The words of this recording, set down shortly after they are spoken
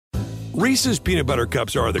Reese's peanut butter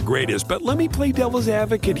cups are the greatest, but let me play devil's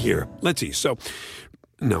advocate here. Let's see. So,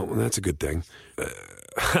 no, that's a good thing.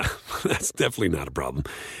 That's definitely not a problem.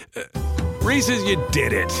 Reese's, you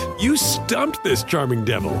did it. You stumped this charming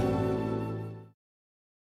devil.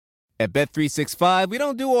 At Bet365, we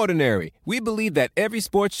don't do ordinary. We believe that every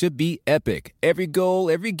sport should be epic. Every goal,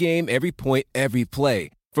 every game, every point, every play.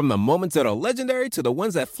 From the moments that are legendary to the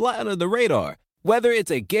ones that fly under the radar. Whether it's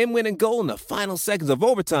a game-winning goal in the final seconds of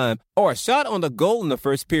overtime or a shot on the goal in the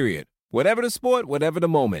first period. Whatever the sport, whatever the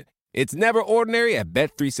moment. It's never ordinary at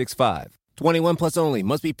Bet365. 21 plus only.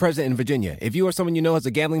 Must be present in Virginia. If you or someone you know has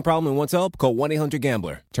a gambling problem and wants help, call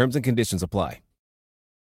 1-800-GAMBLER. Terms and conditions apply.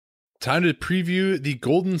 Time to preview the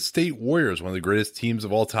Golden State Warriors, one of the greatest teams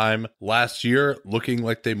of all time last year, looking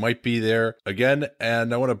like they might be there again.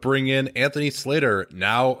 And I want to bring in Anthony Slater,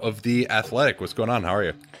 now of The Athletic. What's going on? How are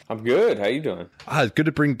you? I'm good. How you doing? It's good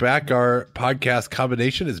to bring back our podcast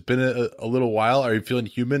combination. It's been a little while. Are you feeling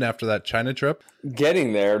human after that China trip?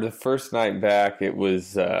 Getting there. The first night back, it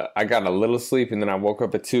was, I got a little sleep and then I woke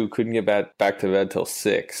up at 2, couldn't get back to bed till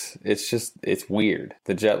 6. It's weird.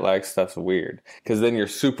 The jet lag stuff's weird. Because then you're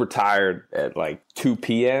super tired at like 2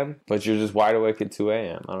 p.m., but you're just wide awake at 2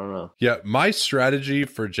 a.m. I don't know. Yeah, my strategy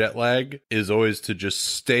for jet lag is always to just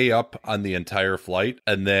stay up on the entire flight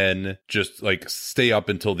and then just like stay up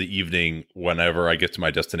until the evening whenever I get to my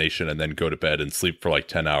destination and then go to bed and sleep for like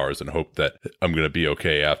 10 hours and hope that I'm going to be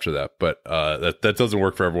okay after that. But that doesn't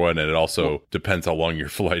work for everyone, and it also depends how long your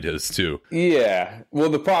flight is too. Yeah. Well,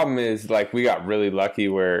 the problem is like we got really lucky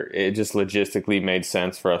where it just logistically made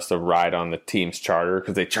sense for us to ride on the team's charter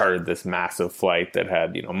because they chartered this massive flight that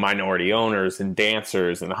had, minority owners and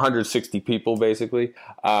dancers and 160 people basically.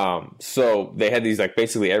 So they had these like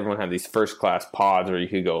basically everyone had these first class pods where you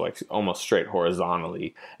could go like almost straight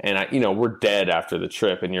horizontally. And we're dead after the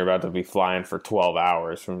trip, and you're about to be flying for 12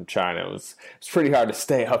 hours from China. It's pretty hard to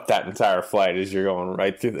stay up that entire flight as you're going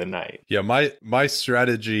right through the night. Yeah, my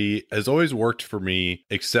strategy has always worked for me,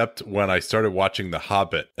 except when I started watching The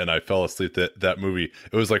Hobbit and I fell asleep that movie.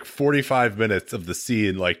 It was like 45 minutes of the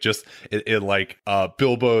scene, like just in like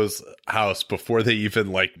Bilbo's house before they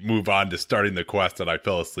even like move on to starting the quest, and I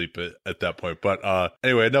fell asleep at that point. But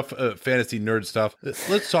anyway, enough fantasy nerd stuff.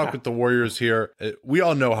 Let's talk with the Warriors here. We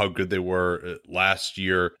all know how good they were last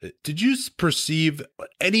year. Did you perceive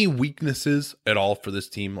any weaknesses at all for this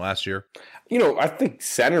team last year? I think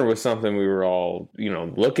center was something we were all,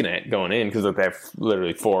 looking at going in because they have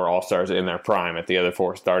literally 4 all-stars in their prime at the other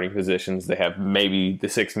 4 starting positions. They have maybe the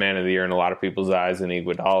 6th man of the year in a lot of people's eyes in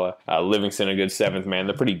Iguodala. Livingston, a good 7th man.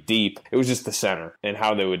 They're pretty deep. It was just the center and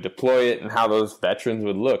how they would deploy it and how those veterans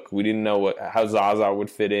would look. We didn't know how Zaza would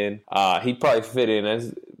fit in. He'd probably fit in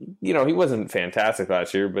as... he wasn't fantastic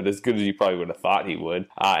last year, but as good as you probably would have thought he would.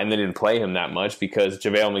 And they didn't play him that much because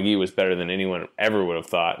JaVale McGee was better than anyone ever would have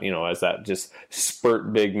thought, as that just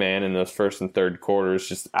spurt big man in those first and third quarters,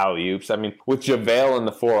 just alley-oops. I mean, with JaVale and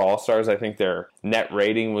the 4 All-Stars, I think their net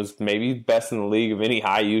rating was maybe best in the league of any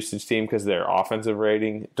high-usage team because their offensive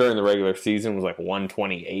rating during the regular season was like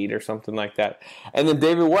 128 or something like that. And then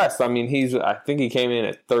David West, I think he came in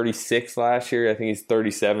at 36 last year. I think he's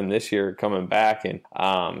 37 this year coming back. And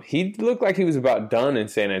he looked like he was about done in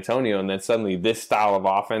San Antonio, and then suddenly this style of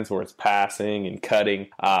offense where it's passing and cutting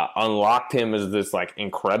unlocked him as this like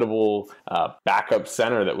incredible backup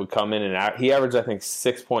center that would come in and out. He averaged, I think,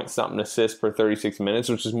 6-point-something assists per 36 minutes,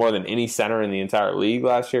 which is more than any center in the entire league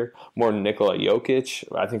last year, more than Nikola Jokic,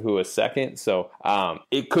 I think, who was second. So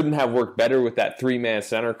it couldn't have worked better with that 3-man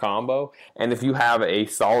center combo. And if you have a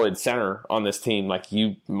solid center on this team, like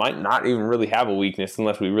you might not even really have a weakness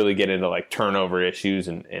unless we really get into like turnover issues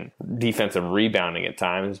and defensive rebounding at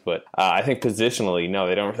times. But I think positionally, no,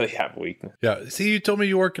 they don't really have a weakness. Yeah. See, you told me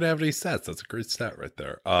you weren't going to have any stats. That's a great stat right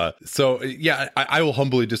there. So, yeah, I will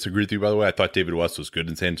humbly disagree with you, by the way. I thought David West was good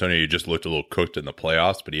in San Antonio. He just looked a little cooked in the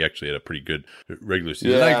playoffs, but he actually had a pretty good regular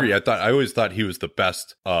season. Yeah. I agree. I always thought he was the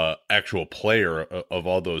best actual player of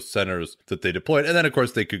all those centers that they deployed. And then, of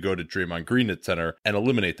course, they could go to Draymond Green at center and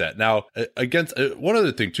eliminate that. Now, against one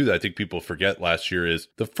other thing, too, that I think people forget last year is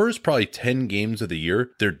the first probably 10 games of the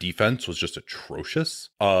year, their defense was just atrocious.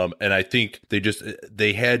 And I think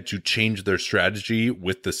they had to change their strategy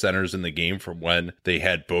with the centers in the game from when they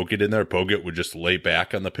had Bogut in there. Bogut would just lay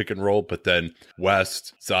back on the pick and roll, but then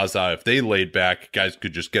West, Zaza, if they laid back, guys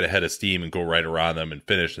could just get ahead of steam and go right right around them and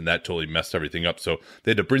finished, and that totally messed everything up. So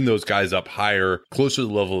they had to bring those guys up higher, closer to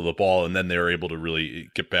the level of the ball, and then they were able to really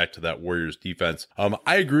get back to that Warriors defense.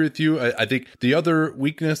 I agree with you. I think the other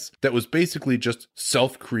weakness that was basically just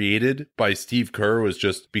self-created by Steve Kerr was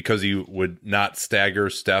just because he would not stagger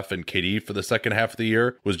Steph and KD for the second half of the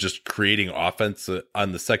year, was just creating offense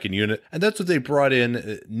on the second unit. And that's what they brought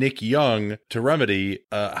in Nick Young to remedy.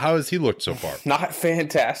 How has he looked so far? Not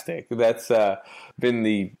fantastic. That's been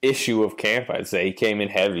the issue of camp, I'd say. He came in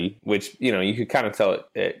heavy, which, you could kind of tell it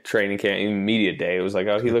at training camp, even media day. It was like,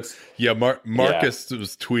 oh, he looks... Yeah, Marcus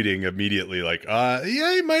was tweeting immediately like,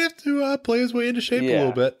 he might have to play his way into shape a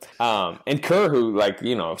little bit. And Kerr, who,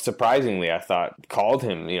 surprisingly, I thought, called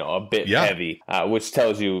him, a bit heavy, which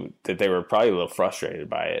tells you that they were probably a little frustrated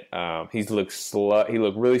by it. He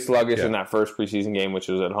looked really sluggish in that first preseason game, which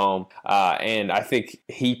was at home. And I think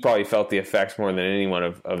he probably felt the effects more than anyone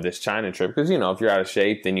of this China trip. Because, if you're out of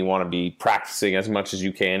shape, then you want to be practicing as much as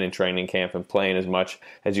you can in training camp and playing as much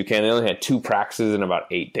as you can. They only had 2 practices in about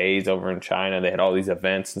 8 days over in China. They had all these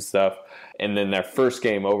events and stuff. And then their first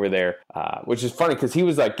game over there, which is funny because he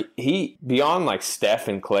was beyond like Steph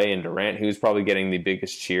and Clay and Durant, he was probably getting the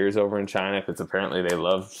biggest cheers over in China because apparently they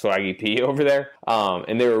love Swaggy P over there.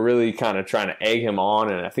 And they were really kind of trying to egg him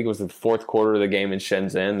on. And I think it was the fourth quarter of the game in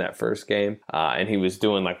Shenzhen, that first game. And he was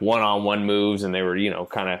doing like one-on-one moves and they were,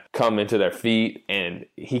 kind of coming to their feet. And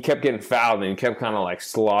he kept getting fouled and he kept kind of like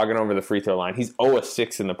slogging over the free throw line. He's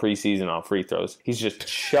 0-6 in the preseason on free throws. He's just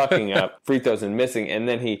chucking up free throws and missing. And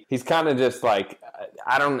then he's kind of just like,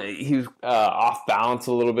 he was off balance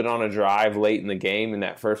a little bit on a drive late in the game in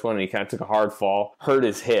that first one, and he kind of took a hard fall, hurt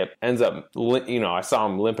his hip, ends up, I saw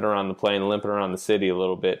him limping around the plane, limping around the city a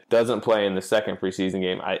little bit, doesn't play in the second preseason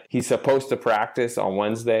game. He's supposed to practice on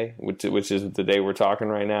Wednesday, which is the day we're talking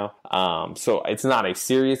right now. So it's not a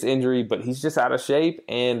serious injury, but he's just out of shape.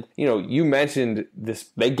 And, you mentioned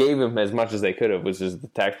this, they gave him as much as they could have, which is the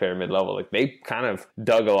taxpayer mid-level. Like, they kind of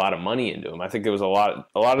dug a lot of money into him. I think there was a lot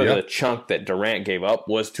of the chunk that Durant gave up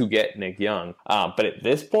was to get Nick Young. But at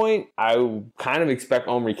this point, I kind of expect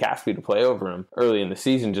Omri Caspi to play over him early in the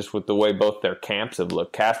season, just with the way both their camps have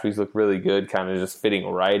looked. Caspi's looked really good, kind of just fitting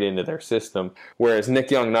right into their system. Whereas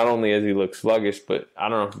Nick Young, not only has he looked sluggish, but I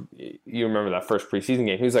don't know if you remember that first preseason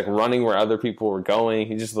game. He was like running where other people were going.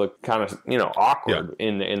 He just looked kind of, awkward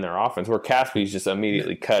in their offense, where Caspi's just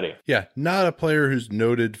immediately cutting. Yeah, not a player who's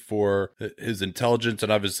noted for his intelligence,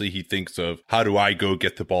 and obviously he thinks of how do I go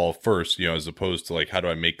get the ball first, as opposed to like how do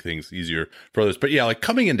I make things easier for others. But yeah, like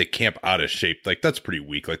coming into camp out of shape, like that's pretty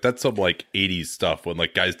weak. Like that's some like 80s stuff when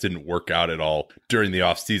like guys didn't work out at all during the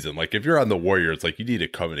off season. Like if you're on the Warriors, like you need to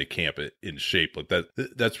come into camp in shape. Like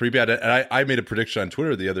that's pretty bad. And I made a prediction on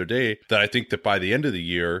Twitter the other day that I think that by the end of the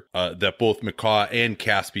year, that both McCaw and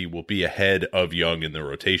Caspi will be ahead of Young in the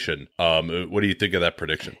rotation. What do you think of that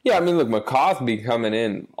prediction? Yeah, I mean, look, McCaw's be coming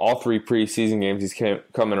in all 3 preseason games. He's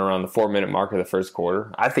coming around the 4-minute mark of the first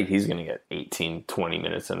quarter. I think he's going to get 18, 20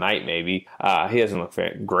 minutes a night maybe. He hasn't looked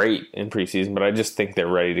great in preseason, but I just think they're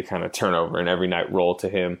ready to kind of turn over an every night role to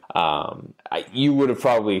him. You would have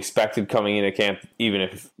probably expected coming into camp, even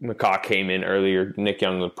if McCaw came in earlier, Nick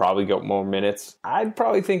Young would probably get more minutes. I'd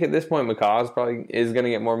probably think at this point McCaw probably is going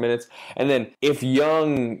to get more minutes. And then if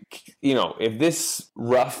Young, if this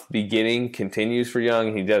rough beginning continues for Young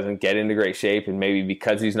and he doesn't get into great shape, and maybe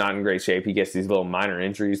because he's not in great shape, he gets these little minor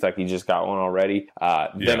injuries like he just got one already,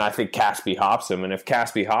 then I think Caspi hops him. And if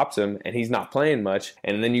Caspi hops him and he's not playing much,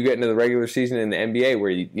 and then you get into the regular season in the NBA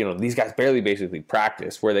where these guys barely basically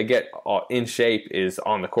practice, where they get in shape is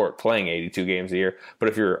on the court playing 82 games a year. But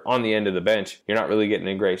if you're on the end of the bench, you're not really getting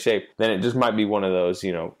in great shape. Then it just might be one of those,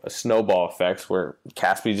 a snowball effects where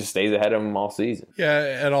Caspi just stays ahead of him all season.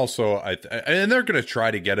 Yeah, and also and they're going to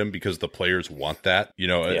try to get him because the players want that.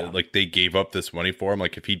 Like they gave up this money for him.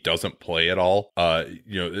 Like if he doesn't play at all,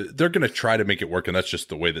 they're going to try to make it work, and that's just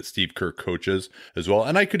the way that Steve Kerr coaches as well.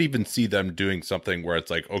 And I could even see them doing something where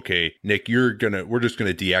it's like, okay, Nick, we're just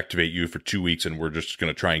going to deactivate you for 2 weeks, and we're just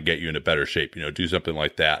going to try and get you into better shape. Do something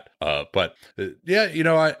like that. But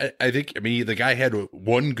I think the guy had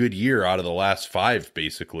one good year out of the last 5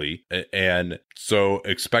 basically, and so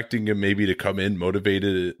expecting him maybe to come in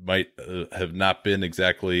motivated might have not been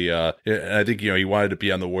exactly. And I think he wanted to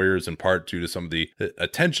be on the Warriors in part due to some of the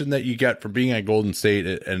attention that you get from being at Golden State,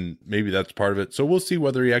 and maybe that's part of it. So we'll see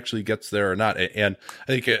whether he actually gets there or not. And I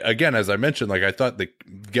think, again, as I mentioned, like I thought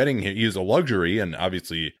that getting him, he is a luxury, and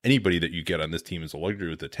obviously anybody that you get on this team is a luxury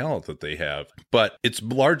with the talent that they have. But it's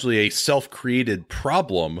largely a self-created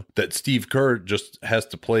problem that Steve Kerr just has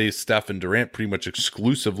to play Steph and Durant pretty much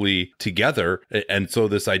exclusively together. And so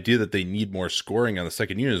this idea that they need more scoring on the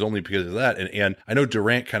second unit is only because of that. And I know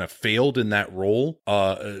Durant kind of failed in that role.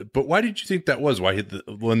 But why did you think that was? Why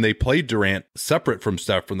when they played Durant separate from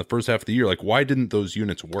Steph from the first half of the year, like why didn't those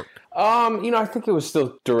units work? I think it was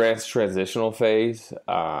still Durant's transitional phase.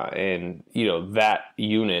 And, that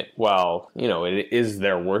unit, while, it is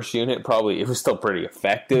their worst unit, probably it was still pretty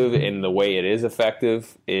effective. And the way it is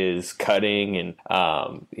effective is cutting and,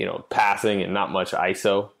 passing and not much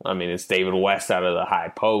ISO. I mean, it's David West out of the high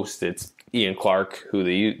post. It's Ian Clark, who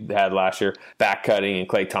they had last year, back cutting, and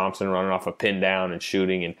Klay Thompson running off a pin down and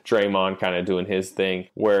shooting, and Draymond kind of doing his thing.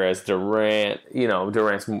 Whereas Durant's,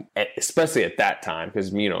 especially at that time,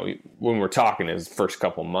 because, when we're talking his first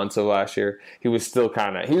couple months of last year, he was still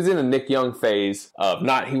he was in a Nick Young phase of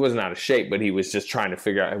he wasn't out of shape, but he was just trying to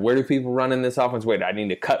figure out, where do people run in this offense? Wait, I need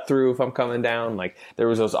to cut through if I'm coming down. Like, there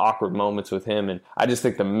was those awkward moments with him, and I just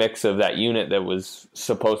think the mix of that unit that was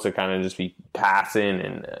supposed to kind of just be passing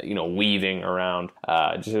and, weaving around,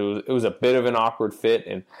 it was a bit of an awkward fit.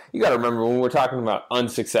 And you got to remember, when we're talking about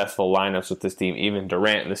unsuccessful lineups with this team, even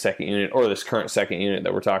Durant in the second unit or this current second unit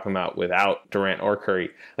that we're talking about without Durant or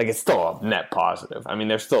Curry, like, it's still a net positive. I mean,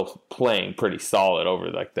 they're still playing pretty solid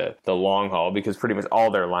over like the long haul, because pretty much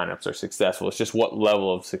all their lineups are successful. It's just what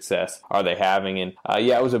level of success are they having? And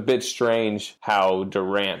it was a bit strange how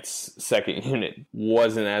Durant's second unit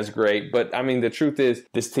wasn't as great. But I mean, the truth is,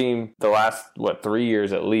 this team, the last 3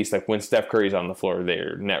 years at least, like when Steph Curry's on the floor,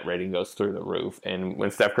 their net rating goes through the roof. And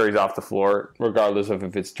when Steph Curry's off the floor, regardless of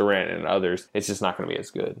if it's Durant and others, it's just not going to be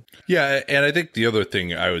as good. Yeah, and I think the other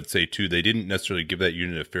thing I would say too, they didn't necessarily give that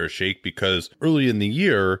unit a fair shake, because early in the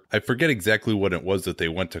year, I forget exactly what it was that they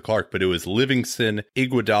went to Clark, but it was Livingston,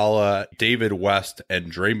 Iguodala, David West,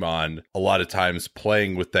 and Draymond a lot of times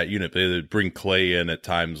playing with that unit. They would bring Klay in at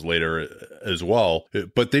times later as well,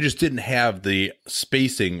 but they just didn't have the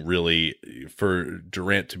spacing really for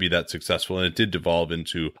Durant to be that successful, and it did devolve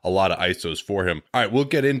into a lot of ISOs for him. All right, we'll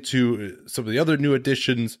get into some of the other new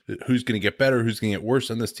additions, who's going to get better, who's going to get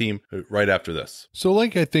worse on this team right after this. So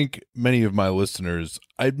like I think many of my listeners,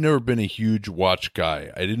 I've never been a huge watch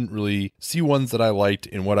guy. I didn't really see ones that I liked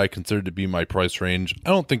in what I considered to be my price range. I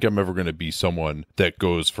don't think I'm ever going to be someone that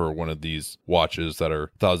goes for one of these watches that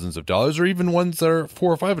are thousands of dollars, or even ones that are $400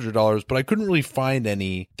 or $500, but I couldn't really find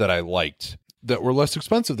any that I liked that were less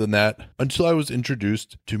expensive than that until I was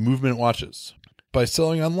introduced to Movement watches. By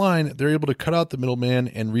selling online, they're able to cut out the middleman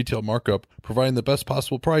and retail markup, providing the best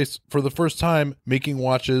possible price for the first time, making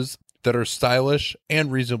watches that are stylish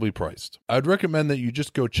and reasonably priced. I'd recommend that you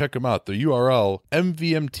just go check them out. The URL,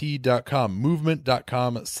 mvmt.com,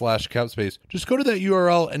 movement.com/capspace. Just go to that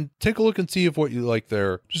URL and take a look and see if what you like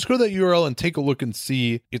there. Just go to that URL and take a look and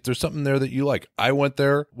see if there's something there that you like. I went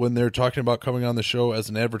there when they're talking about coming on the show as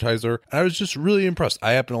an advertiser, and I was just really impressed.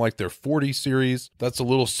 I happen to like their 40 series. That's a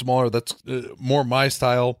little smaller. That's more my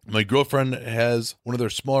style. My girlfriend has one of their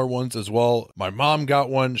smaller ones as well. My mom got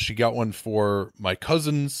one. She got one for my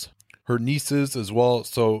cousins, her nieces as well.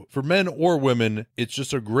 So for men or women, it's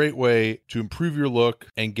just a great way to improve your look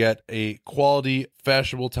and get a quality,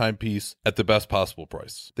 fashionable timepiece at the best possible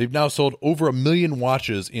price. They've now sold over 1 million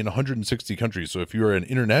watches in 160 countries. So if you're an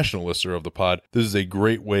international listener of the pod, this is a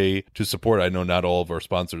great way to support. I know not all of our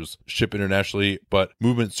sponsors ship internationally, but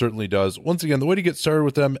Movement certainly does. Once again, the way to get started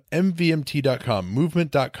with them, mvmt.com,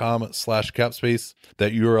 movement.com/capspace.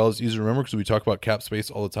 That URL is easy to remember because we talk about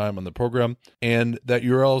Capspace all the time on the program. And that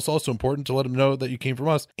URL is also important to let them know that you came from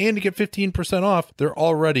us. And to get 15% off, they're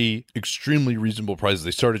already extremely reasonable prices.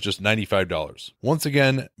 They start at just $95. Once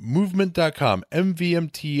again, movement.com,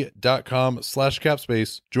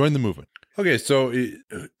 mvmt.com/capspace. Join the movement. Okay, so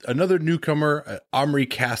another newcomer, Omri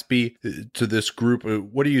Caspi, to this group.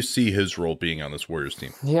 What do you see his role being on this Warriors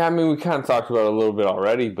team? Yeah, I mean, we kind of talked about it a little bit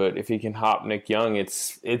already, but if he can hop Nick Young,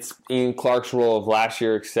 it's Ian Clark's role of last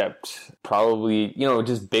year, except probably,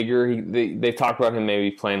 just bigger. They've talked about him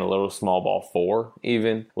maybe playing a little small ball 4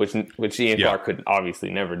 even, which Ian Clark could obviously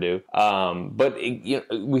never do. But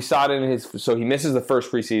we saw it in so he misses the first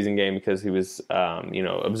preseason game because he was,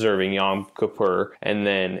 observing Yom Kippur, and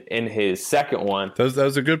then in his second one, that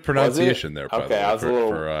was a good pronunciation there. Okay, I was a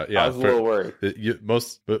little worried.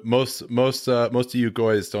 Most of you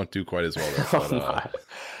guys don't do quite as well there.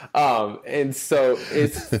 And so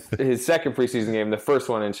it's his second preseason game, the first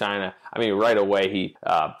one in China. I mean, right away he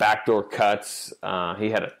backdoor cuts.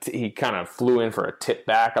 He kind of flew in for a tip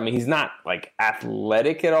back. I mean, he's not like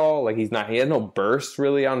athletic at all. Like he has no burst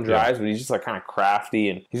really on drives, but he's just like kind of crafty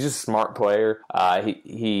and he's just a smart player.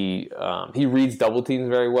 He reads double teams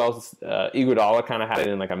very well. Iguodala kind of had it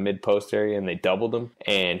in like a mid post area and they doubled him,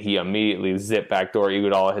 and he immediately zipped backdoor.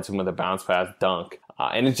 Iguodala hits him with a bounce pass dunk.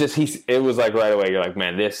 And it's just, it was like right away, you're like,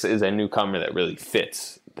 man, this is a newcomer that really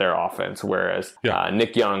fits their offense. Whereas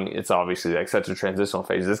Nick Young, it's obviously like such a transitional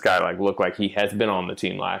phase. This guy like looked like he has been on the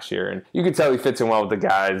team last year. And you can tell he fits in well with the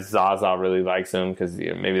guys. Zaza really likes him because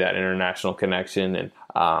maybe that international connection.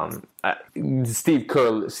 And Steve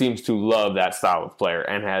Kerr seems to love that style of player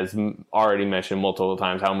and has already mentioned multiple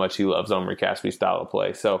times how much he loves Omri Casspi style of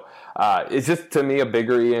play. So it's just, to me, a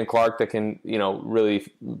bigger Ian Clark that can, really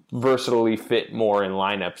versatilely fit more in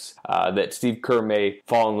lineups that Steve Kerr may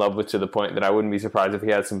fall in love with, to the point that I wouldn't be surprised if he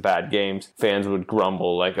had some bad games. Fans would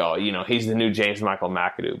grumble like, oh, he's the new James Michael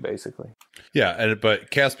McAdoo, basically. Yeah, but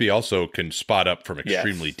Casspi also can spot up from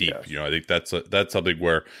extremely deep. Yes. I think that's something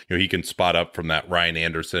where he can spot up from that Ryan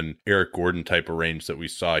Anderson, Eric Gordon type of range that we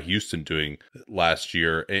saw Houston doing last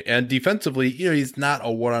year. And defensively, he's not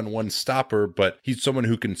a one-on-one stopper, but he's someone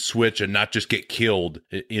who can switch and not just get killed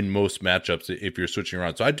in most matchups if you're switching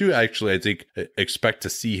around. So I do actually, I think, expect to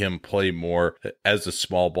see him play more as a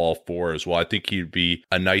small ball four as well. I think he'd be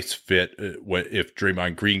a nice fit if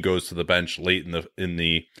Draymond Green goes to the bench late in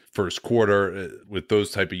the first quarter with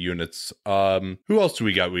those type of units. Who else do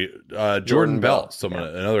we got? Jordan Bell,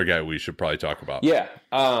 another guy we should probably talk about. Yeah.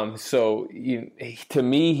 So to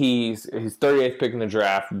me, he's 38th pick in the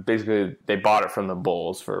draft. Basically, they bought it from the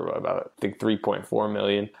Bulls for about, I think, $3.4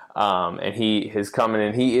 million. And he is coming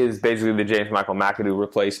in. He is basically the James Michael McAdoo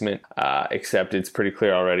replacement, except it's pretty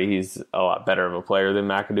clear already he's a lot better of a player than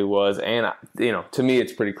McAdoo was. And, to me,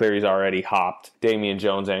 it's pretty clear he's already hopped Damian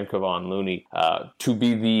Jones and Kevon Looney to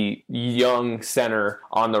be the young center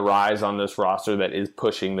on the rise on this roster that is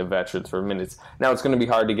pushing the veterans for minutes. Now, it's going to be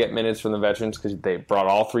hard to get minutes from the veterans because they brought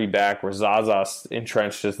all three back, where Zaza's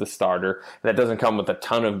entrenched as the starter. That doesn't come with a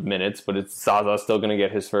ton of minutes, but Zaza's still going to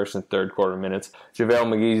get his first and third quarter minutes. JaVale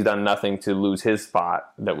McGee's done nothing to lose his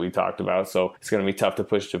spot that we talked about, so it's going to be tough to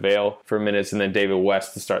push JaVale for minutes, and then David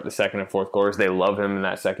West to start the second and fourth quarters. They love him in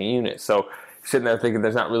that second unit. So sitting there thinking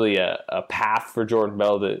there's not really a path for Jordan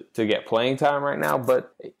Bell to get playing time right now,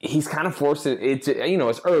 but he's kind of forcing it.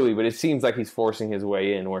 It's early, but it seems like he's forcing his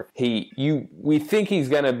way in, where we think he's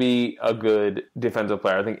going to be a good defensive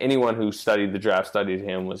player. I think anyone who studied the draft studied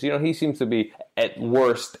him was, he seems to be at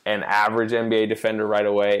worst an average NBA defender right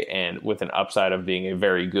away, and with an upside of being a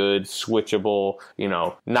very good switchable,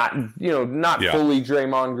 not fully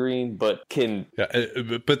Draymond Green, but can. Yeah,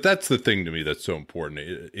 but that's the thing to me that's so important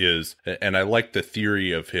is, and I like the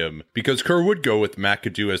theory of him, because Kerr would go with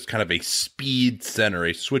McAdoo as kind of a speed center,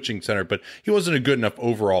 a switching center, but he wasn't a good enough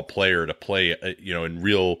overall player to play, in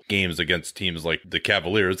real games against teams like the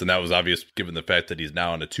Cavaliers, and that was obvious given the fact that he's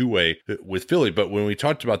now on a two-way with Philly. But when we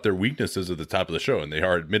talked about their weaknesses at the top of the show, and they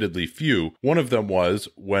are admittedly few, one of them was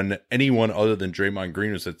when anyone other than Draymond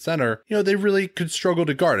Green was at center, they really could struggle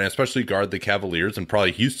to guard, and especially guard the Cavaliers, and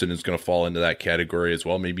probably Houston is going to fall into that category as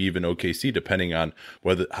well, maybe even OKC, depending on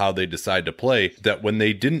how they decide to play. That when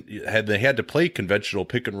they had to play conventional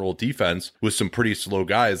pick and roll defense with some pretty slow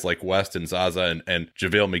guys like West and Zaza and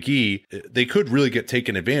JaVale McGee, they could really get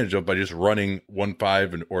taken advantage of by just running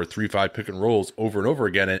 1-5 or 3-5 pick and rolls over and over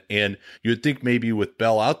again. And you'd think maybe with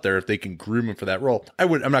Bell out there, if they can groom him for that role, I'm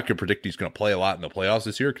not going to predict he's going to play a lot in the playoffs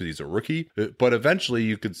this year because he's a rookie, but eventually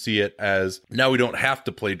you could see it as now we don't have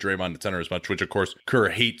to play Draymond at center as much, which of course Kerr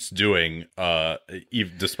hates doing,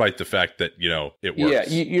 despite the fact that, it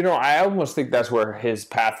works. Yeah, I almost think that's where his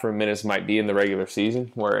path for minutes might be in the regular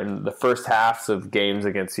season, where in the first halves of games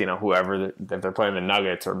against, whoever, if they're playing the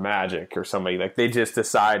Nuggets or Magic or somebody, like they just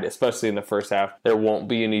decide, especially in the first half, there won't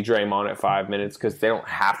be any Draymond at 5 minutes because they don't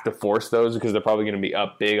have to force those because they're probably going to be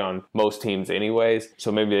up big on most teams anyways.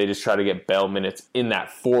 So maybe they just try to get Bell minutes in that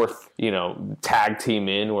fourth, tag team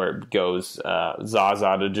in where it goes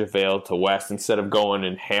Zaza to JaVale to West instead of going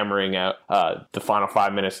and hammering out the final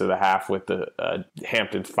 5 minutes of the half with the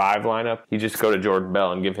Hamptons 5 lineup. You just go to Jordan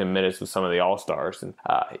Bell and give him minutes with some of the All-Stars, and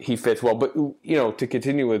he fits well. But, to to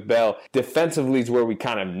continue with Bell, defensively is where we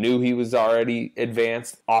kind of knew he was already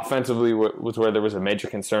advanced. Offensively was where there was a major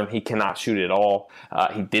concern. He cannot shoot at all.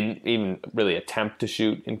 He didn't even really attempt to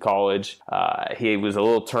shoot in college. He was a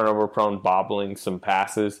little turnover prone, bobbling some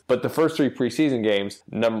passes. But the first 3 preseason games,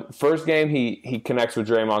 first game he connects with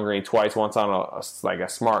Draymond Green twice, once on a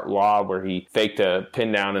smart lob where he faked a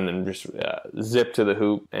pin down and then just zipped to the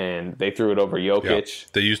hoop, and they threw it over Jokic. Yeah.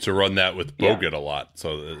 They used to run that with Bogut a lot,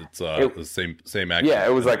 so it's the same action. Yeah,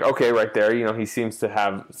 it was like, okay, right there, he seems to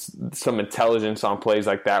have some intelligence on plays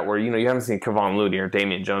like that where, you haven't seen Kevon Looney or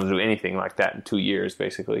Damian Jones do anything like that in 2 years,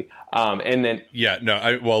 basically. And then... Yeah, no,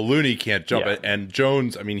 Looney can't jump it, and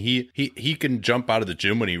Jones, I mean, he can jump out of the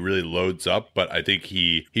gym when he really loads up, but I think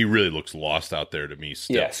he really looks lost out there to me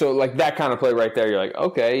still. Yeah, so like that kind of play right there, you're like,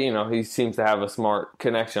 okay, he seems to have a smart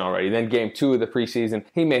connection already. Then game 2 of the preseason,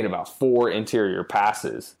 he made about 4 interior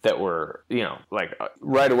passes that were,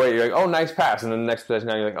 right away you're like, oh, nice pass. And then the next possession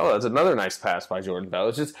now you're like, oh, that's another nice pass by Jordan Bell.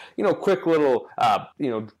 It's just, quick little,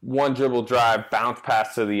 one dribble drive, bounce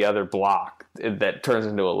pass to the other block that turns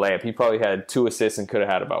into a layup. He probably had 2 assists and could have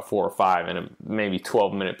had about 4 or 5 in a maybe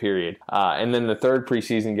 12-minute period. And then the third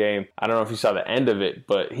preseason game, I don't know if you saw the end of it,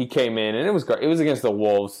 but he came in and it was against the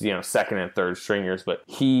Wolves, second and third stringers, but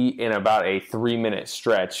he, in about a 3-minute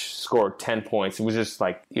stretch, scored 10 points. It was just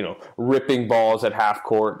like, ripping balls at half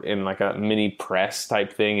court in like a mini press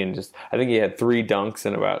type thing. And I think he had 3 dunks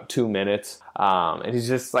in about 2 minutes. And he's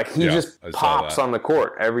just like, he just pops on the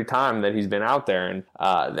court every time that he's been out there. And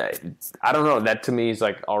I don't know, that to me is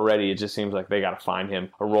like, already it just seems like they got to find him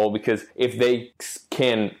a role, because if they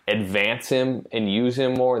can advance him and use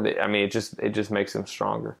him more, it just makes him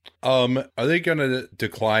stronger. Are they going to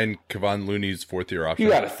decline Kevon Looney's 4th-year option?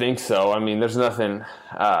 You got to think so. I mean, there's nothing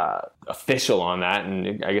official on that,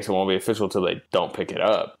 and I guess it won't be official until they don't pick it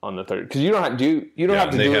up on the 30th. Because you don't have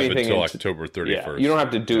to do anything until October 31st. Yeah, you don't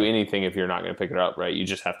have to do anything if you're not going to pick it up, right? You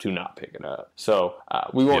just have to not pick it up. So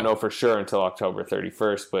we won't know for sure until October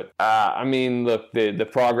 31st. But look, the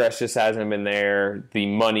progress just hasn't been there. The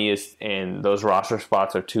money is, and those roster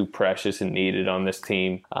spots are too precious and needed on this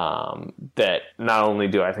team. That not only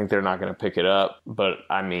do I think they're not going to pick it up, but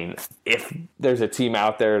if there's a team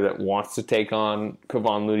out there that wants to take on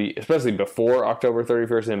Kevon Looney, especially before October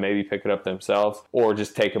 31st, and maybe pick it up themselves, or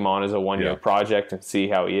just take him on as a one-year project and see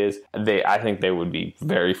how he is, I think they would be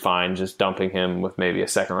very fine just dumping him with maybe a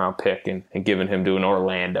second-round pick and giving him to an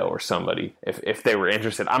Orlando or somebody if they were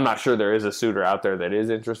interested. I'm not sure there is a suitor out there that is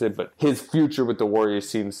interested, but his future with the Warriors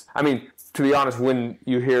seems... to be honest, when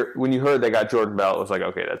you heard they got Jordan Bell, it was like,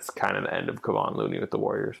 okay, that's kind of the end of Kevon Looney with the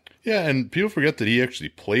Warriors. Yeah, and people forget that he actually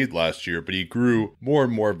played last year, but he grew more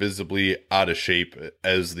and more visibly out of shape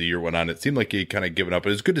as the year went on. It seemed like he kind of given up,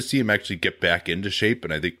 but it's good to see him actually get back into shape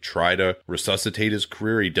and I think try to resuscitate his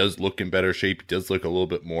career. He does look in better shape. He does look a little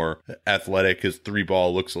bit more athletic. His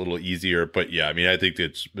 3-ball looks a little easier, but yeah, I think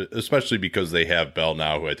it's, especially because they have Bell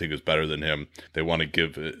now, who I think is better than him. They want to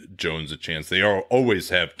give Jones a chance. They always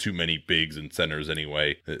have too many bigs and centers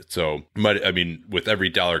anyway. So, with every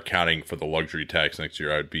dollar counting for the luxury tax next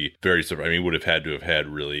year, I would be very surprised. He would have had to have had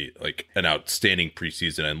really like an outstanding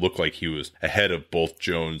preseason and look like he was ahead of both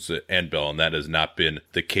Jones and Bell, and that has not been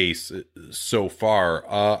the case so far.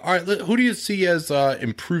 All right, who do you see as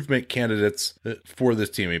improvement candidates for this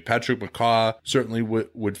team? Patrick McCaw certainly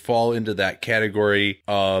would fall into that category.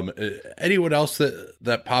 Anyone else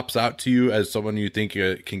that pops out to you as someone you think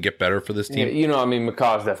can get better for this team?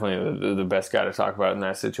 McCaw is definitely the best guy to talk about in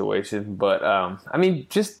that situation. But,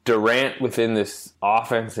 just Durant within this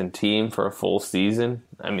offense and team for a full season.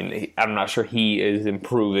 I'm not sure he is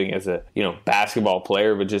improving as a, basketball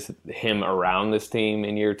player, but just him around this team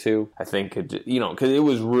in year 2, I think, because it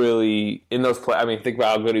was really in those think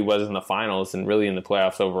about how good he was in the finals and really in the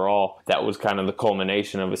playoffs overall. That was kind of the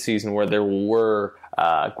culmination of a season where there were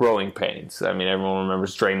growing pains. Everyone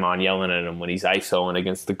remembers Draymond yelling at him when he's ISOing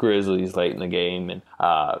against the Grizzlies late in the game. And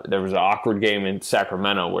there was an awkward game in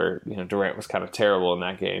Sacramento where, Durant was kind of terrible in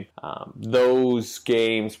that game. Those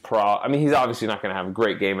games, he's obviously not going to have a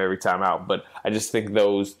great game every time out, but I just think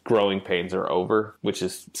those growing pains are over, which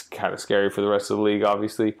is kind of scary for the rest of the league,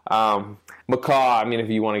 obviously. McCaw, if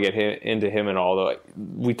you want to get into him at all, though,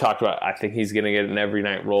 we talked about, I think he's going to get an every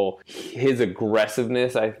night role. His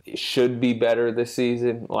aggressiveness should be better this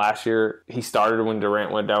season. Last year, he started when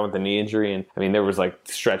Durant went down with the knee injury, and there was like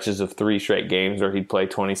stretches of 3 straight games where he'd play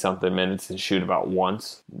 20-something minutes and shoot about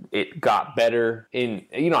once. It got better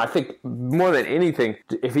I think more than anything,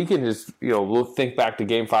 if he can just, think back to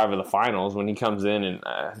Game 5 of the finals when he comes in and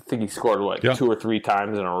I think he scored 2 or 3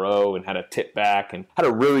 times in a row and had a tip back and had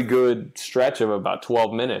a really good stretch stretch of about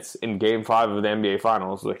 12 minutes in Game 5 of the NBA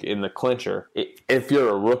Finals, like in the clincher. If you're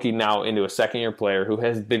a rookie now into a second-year player who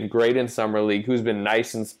has been great in Summer League, who's been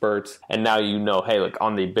nice in spurts, and now you know, hey, like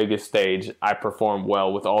on the biggest stage, I perform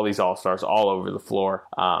well with all these all-stars all over the floor.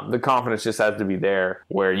 The confidence just has to be there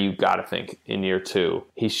where you got to think in year 2,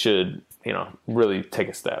 he should really take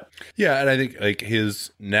a step. Yeah, and I think like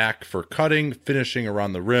his knack for cutting, finishing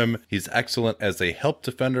around the rim, he's excellent as a help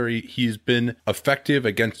defender. He's been effective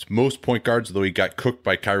against most point guards, though he got cooked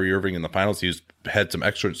by Kyrie Irving in the finals. He's had some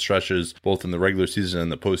excellent stretches both in the regular season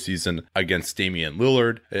and the postseason against Damian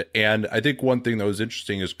Lillard. And I think one thing that was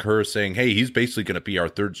interesting is Kerr saying, hey, he's basically going to be our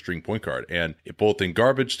third string point guard. And both in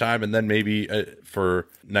garbage time and then maybe for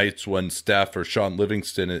nights when Steph or Sean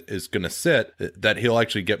Livingston is going to sit, that he'll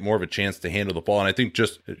actually get more of a chance to handle the ball. And I think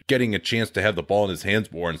just getting a chance to have the ball in his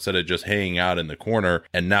hands more instead of just hanging out in the corner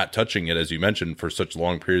and not touching it, as you mentioned, for such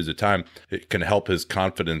long periods of time, it can help his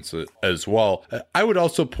confidence as well. I would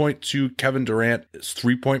also point to Kevin Durant's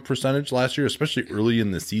 3-point percentage last year, especially early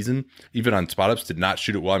in the season. Even on spot ups, did not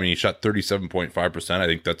shoot it well. I mean, he shot 37.5%. I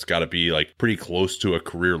think that's got to be like pretty close to a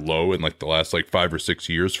career low in like the last like 5 or 6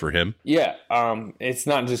 years for him. Yeah, it's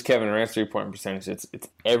not just Kevin Durant's 3-point percentage. It's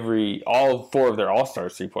all 4 of their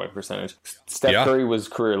All-Stars 3-point percentage. Steph Curry was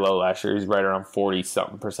career low last year. He's right around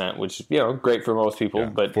 40-something%, which great for most people.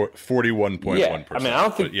 But 41.1%. Yeah, I mean, I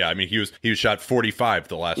don't think. Yeah, I mean, he was shot 45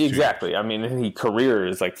 the last 2 years. Exactly. I mean, he career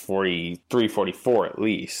is like 43, 44 at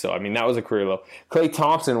least. So I mean, that was a career low. Klay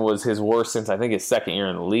Thompson was his worst since I think his second year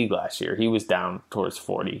in the league last year. He was down towards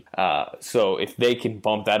 40. So if they can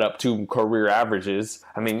bump that up to career averages,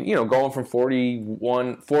 I mean, going from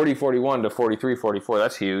 41 to 43, 44,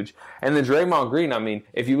 that's huge. And then Draymond Green, I mean,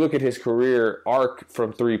 if you look at his career arc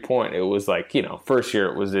from 3-point, it was like, first year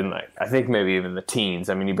it was in like, I think maybe even the teens.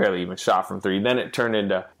 I mean, he barely even shot from 3. Then it turned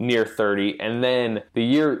into near 30. And then the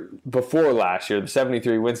year before last year, the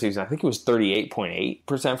 73 win season, I think it was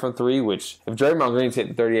 38.8% from 3, which if Draymond Green's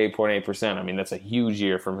hitting 38.8%, I mean, that's a huge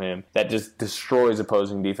year from him. That just destroys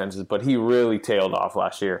opposing defenses. But he really tailed off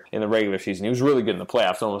last year in the regular season. He was really good in the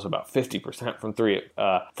playoffs, almost about 50% from 3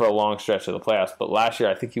 for a long stretch of the playoffs. But last year,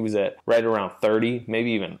 I think he was at right around 30,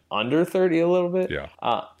 maybe even under 30 a little bit. Yeah,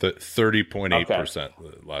 the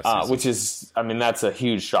 30.8% last season. Which is, I mean, that's a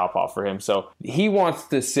huge drop off for him. So he wants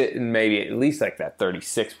to sit in maybe at least like that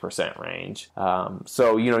 36% range.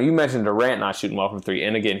 So, you mentioned Durant not shooting well from 3,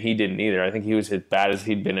 and again, he didn't either. I think he was as bad as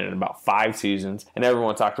he'd been in about 5 seasons, and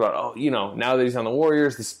everyone talked about, now that he's on the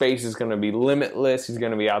Warriors, the space is going to be limitless. He's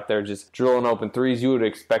going to be out there just drilling open threes. You would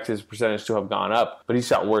expect his percentage to have gone up, but he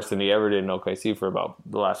shot worse than he ever did in OKC for about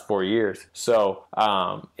the last 4 years. So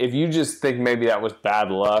if you just think maybe that was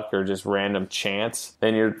bad luck or just random chance,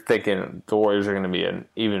 then you're thinking the Warriors are going to be an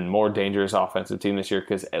even more dangerous offensive team this year,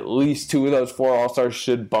 because at least 2 of those 4 All-Stars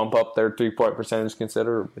should bump up their 3-point percentage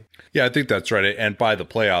considerably. Yeah, I think that's right. And by the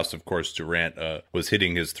playoffs, of course, Durant was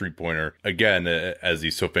hitting his 3-pointer again, as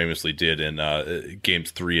he so famously did in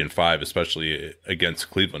games 3 and 5, especially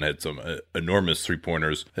against Cleveland, had some enormous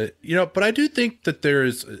 3-pointers. But I do think that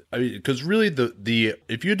there's, because really the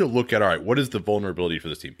if you had to look at, all right, what is the vulnerability for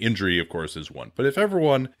this team? Injury, of course, is one. But if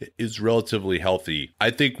everyone is relatively healthy,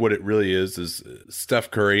 I think what it really is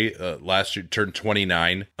Steph Curry last year turned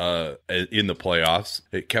 29 in the playoffs.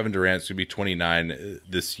 Kevin Durant's going to be 29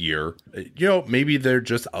 this year. Maybe they're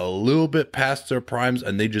just a little bit past their primes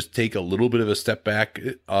and they just take a little bit of a step back.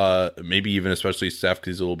 Maybe even especially Steph,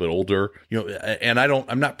 because he's a little bit older. And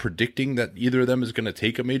I'm not predicting that either of them is going to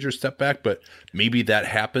take a major step back, but maybe that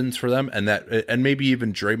happens for them, and maybe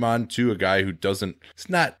even Draymond too, a guy who it's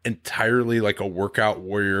not entirely like a workout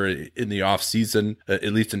warrior in the off season, at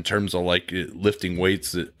least in terms of like lifting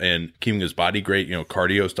weights and keeping his body great,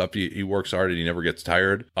 cardio stuff. He works hard and he never gets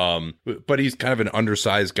tired. But he's kind of an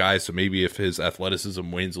undersized guy, so maybe if his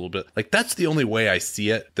athleticism wanes a little bit, like that's the only way I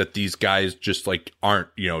see it, that these guys just like aren't,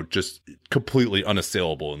 just completely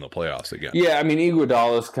unassailable in the playoffs again. Yeah, I mean,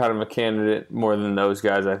 Iguodala is kind of a candidate more than those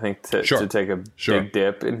guys, I think, to take a big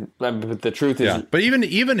dip. But the truth is, but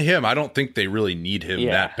even him, I don't think they really need him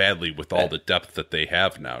that badly with all the depth that they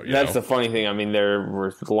have now. That's the funny thing. I mean, there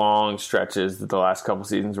were long stretches the last couple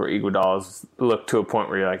seasons where Iguodala's looked to a point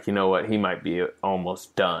where you're like, you know what, he might be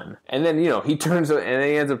almost done. And then, he turns and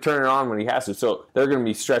he ends up turning on when he has to. So there are going to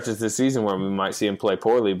be stretches this season where we might see him play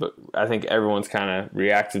poorly, but I think everyone's kind of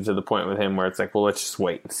reacted to the point with him where it's like, well, let's just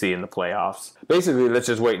wait and see in the playoffs. Basically, let's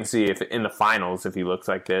just wait and see if in the finals if he looks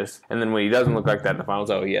like this. And then when he doesn't look like that in the finals,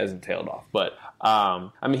 he hasn't tailed off. But, I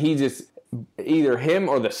mean, either him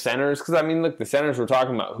or the centers, because I mean, look, the centers we're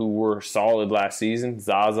talking about who were solid last season,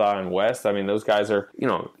 Zaza and West, I mean, those guys are,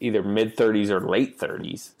 either mid-30s or late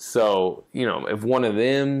 30s. So, if one of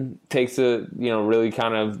them takes a, really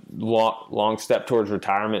kind of long step towards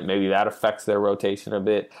retirement, maybe that affects their rotation a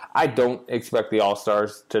bit. I don't expect the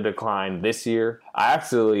All-Stars to decline this year. I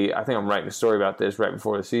think I'm writing a story about this right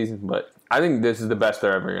before the season, but I think this is the best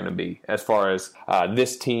they're ever going to be as far as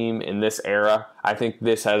this team in this era. I think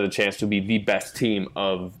this has a chance to be the best team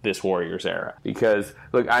of this Warriors era because,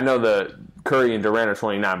 look, I know the Curry and Durant are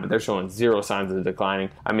 29, but they're showing zero signs of declining.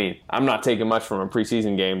 I mean, I'm not taking much from a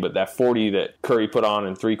preseason game, but that 40 that Curry put on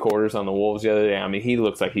in 3 quarters on the Wolves the other day, I mean, he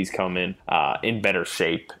looks like he's come in better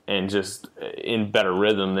shape and just in better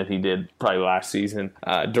rhythm than he did probably last season.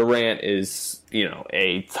 Durant is,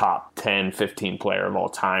 a top 10, 15 player of all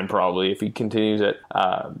time probably if he continues at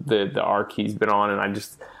the arc he's been on. And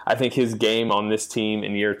I think his game on this team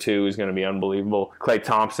in year 2 is going to be unbelievable. Klay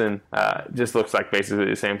Thompson just looks like basically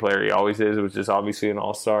the same player he always is, which is obviously an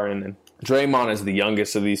all-star. And then Draymond is the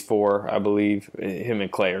youngest of these 4, I believe. Him and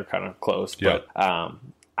Klay are kind of close. Yeah. But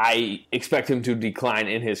I expect him to decline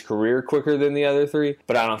in his career quicker than the other 3,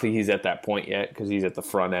 but I don't think he's at that point yet because he's at the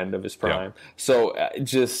front end of his prime. Yeah. So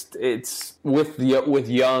it's with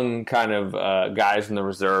young kind of guys in the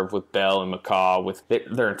reserve with Bell and McCaw, with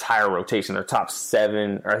their entire rotation, their top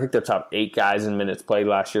 7, or I think their top 8 guys in minutes played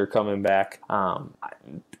last year coming back.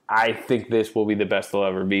 I think this will be the best they'll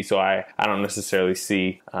ever be, so I don't necessarily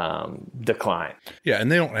see decline. Yeah,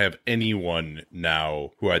 and they don't have anyone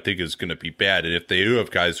now who I think is going to be bad. And if they do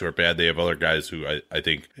have guys who are bad, they have other guys who I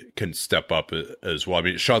think can step up as well. I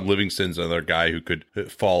mean, Sean Livingston's another guy who could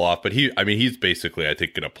fall off, but he's basically, I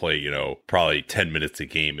think, going to play, probably 10 minutes a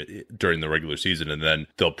game during the regular season, and then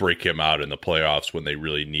they'll break him out in the playoffs when they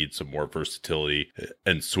really need some more versatility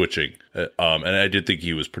and switching. And I did think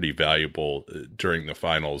he was pretty valuable during the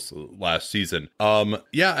finals last season.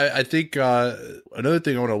 I think another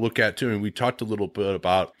thing I want to look at too, and we talked a little bit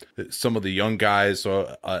about some of the young guys.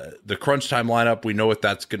 So the crunch time lineup, we know what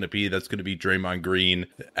that's going to be. That's going to be Draymond Green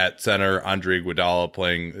at center, Andre Iguodala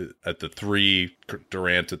playing at the 3,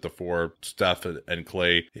 Durant at the 4, Steph and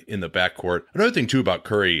Klay in the backcourt. Another thing too about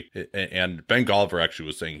Curry, and Ben Golliver actually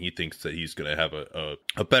was saying he thinks that he's going to have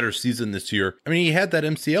a better season this year. I mean, he had that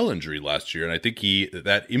MCL injury last year, and I think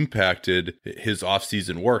that impacted his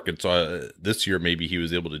offseason work. And so this year, maybe he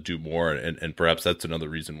was able to do more, and perhaps that's another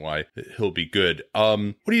reason why he'll be good.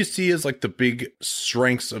 What do you see as like the big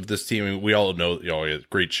strengths of this team? I mean, we all know,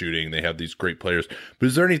 great shooting. They have these great players, but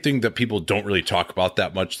is there anything that people don't really talk about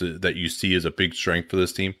that much that you see as a big strength for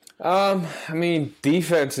this team? I mean,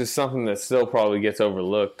 defense is something that still probably gets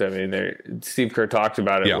overlooked. I mean, Steve Kerr talked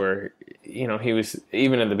about it where, he was,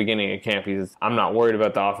 even at the beginning of camp, he says, I'm not worried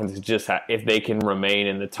about the offense. It's just if they can remain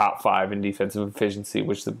in the top 5 in defensive efficiency,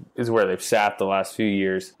 which is where they've sat the last few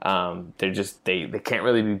years. They can't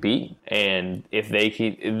really be beaten. And if they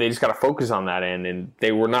just got to focus on that end. And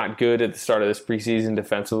they were not good at the start of this preseason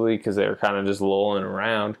defensively because they were kind of just lolling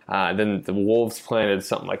around. Then the Wolves planted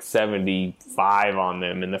something like 75 on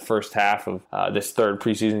them in the first half of this 3rd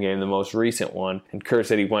preseason game, the most recent one. And Kerr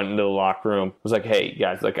said he went into the locker room, was like, hey,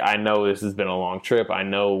 guys, I know this has been a long trip. I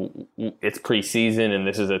know it's preseason, and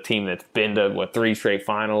this is a team that's been to, 3 straight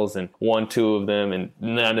finals and won 2 of them, and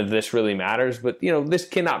none of this really matters. But, this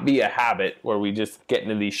cannot be a habit where we just get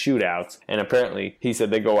into these shootouts. And apparently, he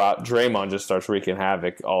said they go out, Draymond just starts wreaking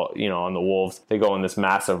havoc on the Wolves. They go on this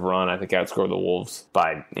massive run. I think outscore the Wolves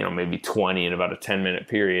by, maybe 20 in about a 10-minute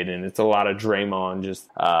period. And it's a lot of Draymond just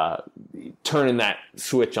turning that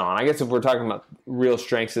switch on. I guess if we're talking about real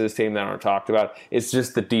strengths of this team that aren't talked about, it's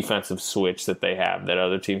just the defensive switch that they have that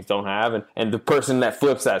other teams don't have. And the person that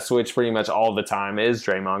flips that switch pretty much all the time is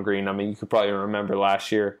Draymond Green. I mean, you could probably remember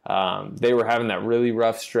last year, they were having that really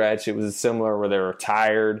rough stretch. It was similar where they were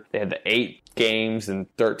tired. They had the 8 games in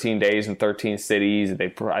 13 days in 13 cities.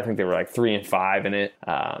 I think they were like 3-5 in it.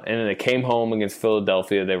 And then they came home against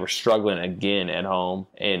Philadelphia. They were struggling again at home.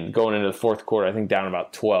 And going into the 4th quarter, I think down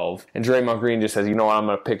about 12. And Draymond Green just says, I'm going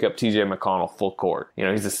to pick up TJ McConnell full court.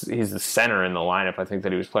 He's the center in the lineup. I think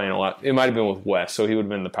that he was playing a lot. It might have been with West, so he would have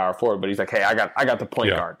been the power forward. But he's like, hey, I got the point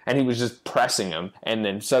guard. And he was just pressing him. And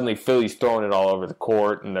then suddenly Philly's throwing it all over the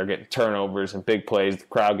court, and they're getting turnovers and big plays. The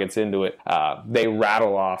crowd gets into it. They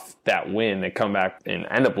rattle off that win game. They come back and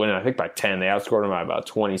end up winning, I think, by 10. They outscored them by about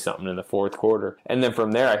 20-something in the fourth quarter. And then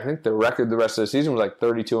from there, I think the record the rest of the season was like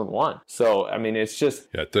 32-1. So, I mean, it's just...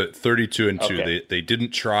 Yeah, 32-2. Okay. They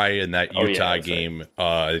didn't try in that Utah game,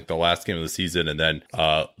 right. I think the last game of the season, and then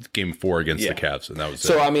game 4 against the Cavs, and that was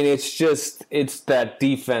so, it. I mean, it's that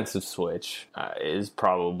defensive switch is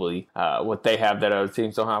probably what they have that other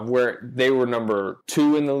teams don't have, where they were number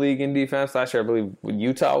 2 in the league in defense last year. I believe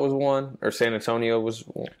Utah was 1, or San Antonio was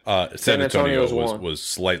 1. San Antonio was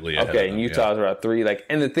slightly ahead. Okay, and Utah's are at 3. Like,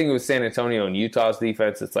 and the thing with San Antonio and Utah's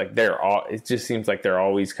defense, it's like it just seems like they're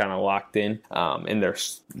always kind of locked in, and they're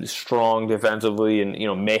strong defensively,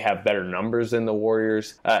 and may have better numbers than the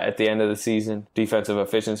Warriors at the end of the season, defensive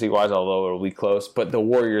efficiency wise, although it'll be close. But the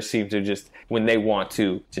Warriors seem to just, when they want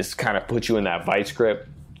to, just kind of put you in that vice grip,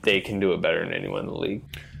 they can do it better than anyone in the league.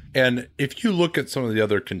 And if you look at some of the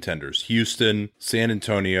other contenders, Houston, San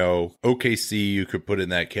Antonio, OKC, you could put in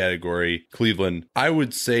that category, Cleveland, I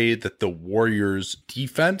would say that the Warriors'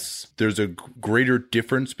 defense, there's a greater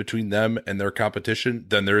difference between them and their competition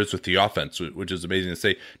than there is with the offense, which is amazing to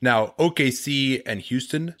say. Now, OKC and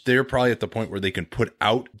Houston, they're probably at the point where they can put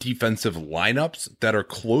out defensive lineups that are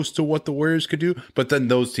close to what the Warriors could do, but then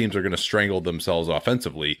those teams are going to strangle themselves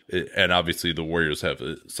offensively. And obviously the Warriors have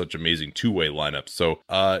such amazing two-way lineups. So,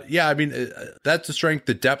 yeah, I mean, that's a strength.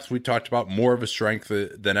 The depth we talked about, more of a strength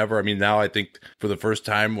than ever. I mean, now I think for the first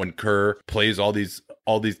time when Kerr plays all these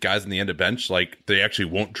guys in the end of bench, like they actually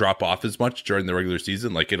won't drop off as much during the regular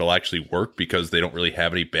season. Like it'll actually work because they don't really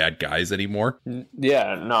have any bad guys anymore.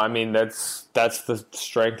 Yeah, no, I mean, that's the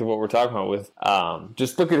strength of what we're talking about with,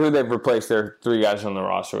 just look at who they've replaced their 3 guys on the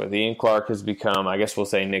roster with. Ian Clark has become, I guess we'll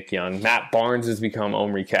say, Nick Young. Matt Barnes has become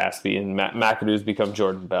Omri Caspi, and McAdoo has become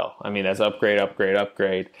Jordan Bell. I mean, that's upgrade.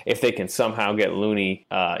 If they can somehow get Looney,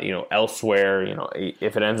 elsewhere,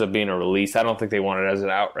 if it ends up being a release, I don't think they want it as an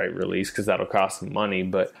outright release because that'll cost them money,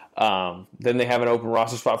 but then they have an open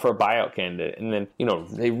roster spot for a buyout candidate. And then,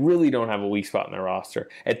 they really don't have a weak spot in their roster.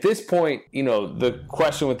 At this point, the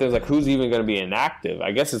question with them is like, who's even going to be inactive?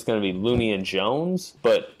 I guess it's going to be Looney and Jones.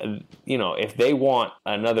 But, if they want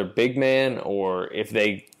another big man, or if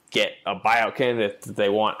they get a buyout candidate that they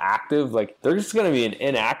want active, like they're just going to be an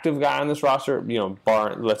inactive guy on this roster,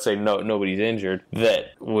 let's say nobody's injured,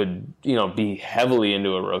 that would, be heavily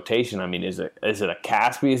into a rotation. I mean, is it a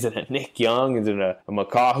Caspi? Is it a Nick Young? Is it a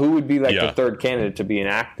McCaw? Who would be like the third candidate to be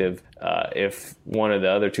inactive if one of the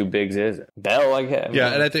other 2 bigs is Bell? Like, and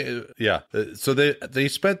I think, so they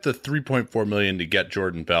spent the $3.4 million to get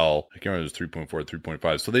Jordan Bell. I can't remember if it was 3.4,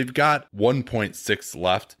 3.5. So they've got 1.6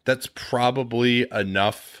 left. That's probably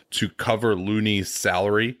enough to cover Looney's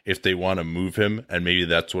salary if they want to move him, and maybe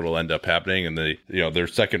that's what'll end up happening. And their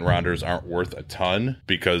second rounders aren't worth a ton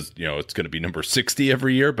because it's going to be number 60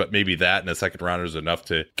 every year, but maybe that and a second rounder is enough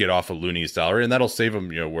to get off of Looney's salary, and that'll save them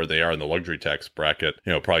where they are in the luxury tax bracket,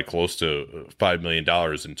 probably close to $5 million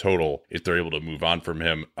in total if they're able to move on from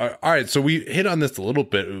him. All right, so we hit on this a little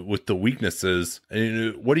bit with the weaknesses.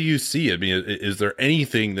 What do you see? I mean, is there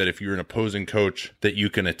anything that if you're an opposing coach that you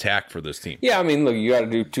can attack for this team? Yeah, I mean, look, you got to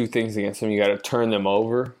do 2 things against them. You got to turn them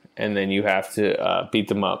over, and then you have to beat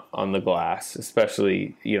them up on the glass,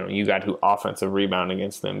 especially, you got to offensive rebound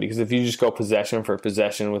against them, because if you just go possession for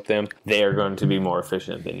possession with them, they are going to be more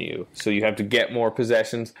efficient than you. So you have to get more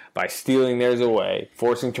possessions by stealing theirs away,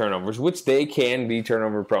 forcing turnovers, which they can be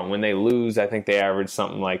turnover prone. When they lose, I think they average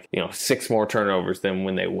something like, 6 more turnovers than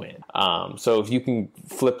when they win. So if you can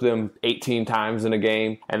flip them 18 times in a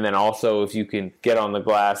game, and then also if you can get on the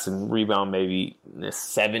glass and rebound maybe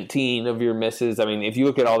 17 of your misses. I mean, if you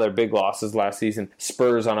look at all their big losses last season,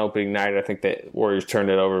 Spurs on opening night, I think the Warriors turned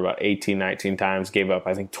it over about 18, 19 times, gave up,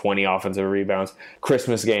 I think, 20 offensive rebounds.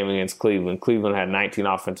 Christmas game against Cleveland. Cleveland had 19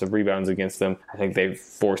 offensive rebounds against them. I think they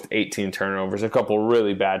forced 18 turnovers, a couple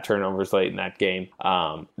really bad turnovers late in that game.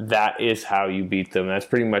 That is how you beat them. That's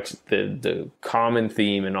pretty much the common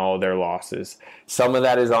theme in all of their losses. Some of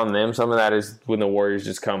that is on them. Some of that is when the Warriors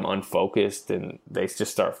just come unfocused and they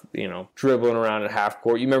just start, dribbling around at half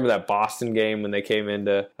court. You remember that Boston game when they came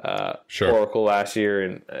into Oracle last year,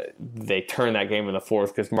 and they turned that game in the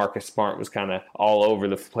fourth because Marcus Smart was kind of all over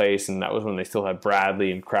the place, and that was when they still had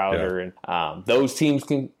Bradley and Crowder. Yeah. And those teams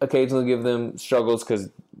can occasionally give them struggles because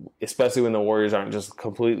especially when the Warriors aren't just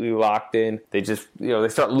completely locked in. They just, they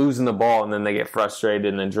start losing the ball and then they get frustrated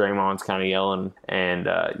and then Draymond's kind of yelling and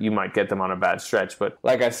you might get them on a bad stretch. But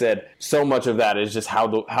like I said, so much of that is just how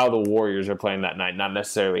the Warriors are playing that night, not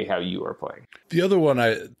necessarily how you are playing. The other one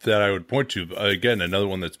that I would point to, again, another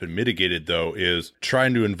one that's been mitigated, though, is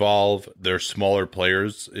trying to involve their smaller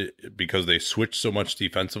players because they switch so much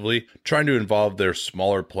defensively, trying to involve their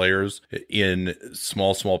smaller players in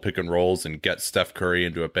small pick and rolls and get Steph Curry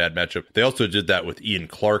into a bad matchup. They also did that with Ian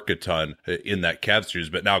Clark a ton in that Cavs series,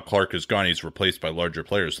 but now Clark is gone. He's replaced by larger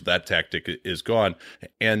players, so that tactic is gone.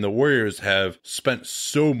 And the Warriors have spent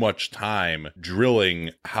so much time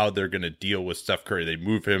drilling how they're going to deal with Steph Curry. They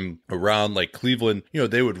move him around like Cleveland,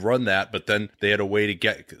 they would run that, but then they had a way to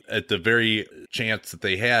get at the very chance that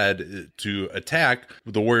they had to attack,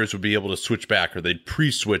 the Warriors would be able to switch back, or they'd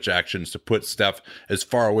pre-switch actions to put Steph as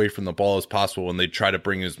far away from the ball as possible, and they'd try to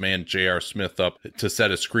bring his man J.R. Smith up to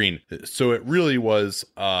set a screen. So it really was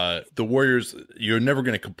the Warriors, you're never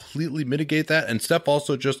going to completely mitigate that, and Steph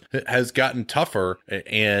also just has gotten tougher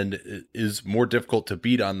and is more difficult to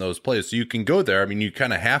beat on those plays. So you can go there. I mean, you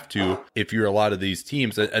kind of have to if you're a lot of these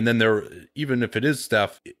teams, and then they're, even if it is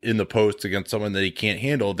Steph in the post against someone that he can't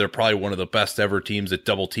handle, they're probably one of the best ever teams at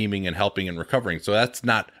double teaming and helping and recovering. So that's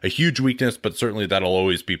not a huge weakness, but certainly that'll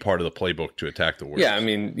always be part of the playbook to attack the Warriors. Yeah, I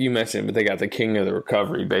mean, you mentioned it, but they got the king of the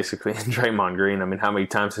recovery basically in Draymond Green. I mean, how many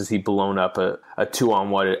times has he blown up a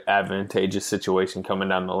 2-on-1 advantageous situation coming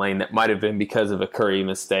down the lane that might have been because of a Curry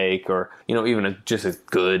mistake or, even just a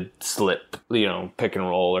good slip, pick and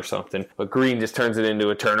roll or something. But Green just turns it into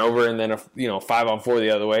a turnover and then a 5-on-4 the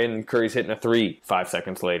other way, and Curry's hitting a 3 5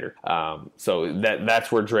 seconds later. So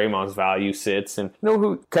that's where Draymond's value sits. And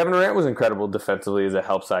who Kevin Durant was incredible defensively as a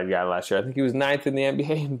help side guy last year. I think he was 9th in the NBA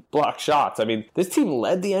in block shots. I mean, this team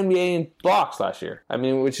led the NBA in blocks last year. I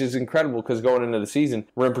mean, which is incredible because going into the season,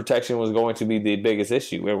 rim protection was going to be the biggest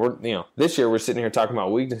issue. This year we're sitting here talking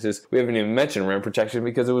about weaknesses. We haven't even mentioned rim protection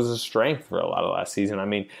because it was a strength for a lot of last season. I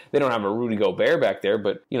mean, they don't have a Rudy Gobert back there,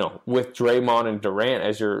 but with Draymond and Durant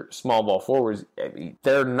as your small ball forwards, I mean,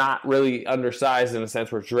 they're not really undersized in a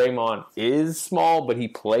sense where Draymond is small, but he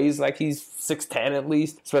plays like he's 6'10" at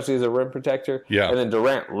least, especially as a rim protector. Yeah. And then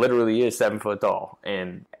Durant literally is 7 foot tall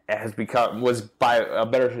and was by a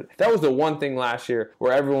better. That was the one thing last year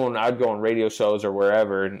where I'd go on radio shows or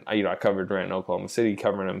wherever, and I covered Durant in Oklahoma City,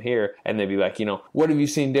 covering him here, and they'd be like, what have you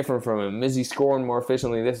seen different from him? Is he scoring more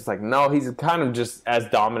efficiently? This is like, no, he's kind of just as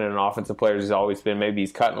dominant an offensive player as he's always been. Maybe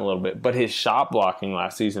he's cutting a little bit, but his shot blocking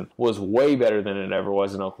last season was way better than it ever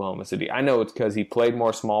was in Oklahoma City. I know it's because he played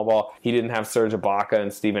more small ball. He didn't have Serge Ibaka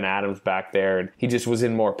and Steven Adams back there, and he just was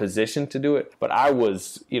in more position to do it. But it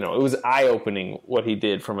was eye-opening what he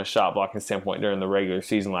did from a shot blocking standpoint during the regular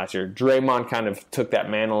season last year. Draymond kind of took that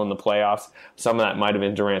mantle in the playoffs. Some of that might have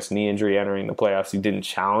been Durant's knee injury entering the playoffs. He didn't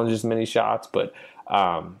challenge as many shots, but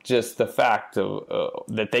just the fact of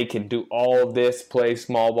that they can do all of this, play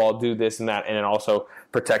small ball, do this and that, and then also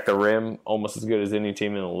protect the rim almost as good as any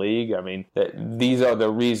team in the league. I mean, these are the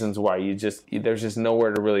reasons why there's just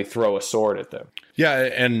nowhere to really throw a sword at them. Yeah,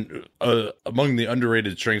 and among the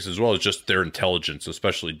underrated strengths as well is just their intelligence,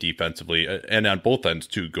 especially defensively, and on both ends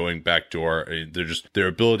too. Going back to their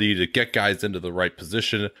ability to get guys into the right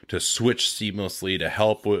position, to switch seamlessly, to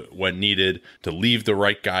help when needed, to leave the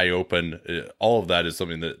right guy open. All of that is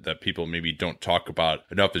something that people maybe don't talk about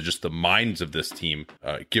enough. Is just the minds of this team,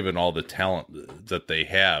 given all the talent that they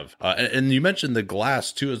have. And you mentioned the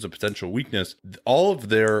glass too as a potential weakness. All of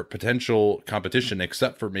their potential competition,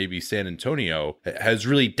 except for maybe San Antonio, has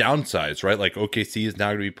really downsized, right? Like OKC is now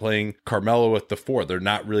going to be playing Carmelo at the 4. They're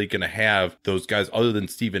not really going to have those guys other than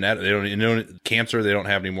Steven Adams. They don't Cancer. They don't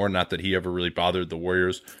have anymore. Not that he ever really bothered the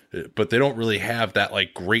Warriors, but they don't really have that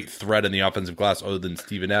like great threat in the offensive glass other than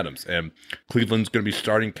Steven Adams. And Cleveland's going to be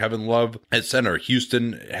starting Kevin Love at center.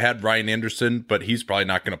 Houston had Ryan Anderson, but he's probably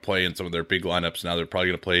not going to play in some of their big lineups. Now they're probably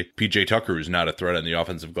going to play PJ Tucker, who's not a threat on the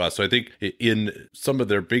offensive glass. So I think in some of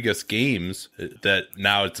their biggest games that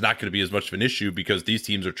now it's not going to be as much of an issue because these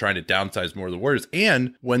teams are trying to downsize more of the Warriors.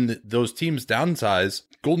 And when those teams downsize,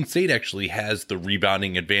 Golden State actually has the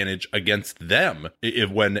rebounding advantage against them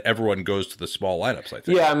when everyone goes to the small lineups, I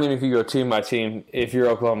think. Yeah, I mean, if you go team by team, if you're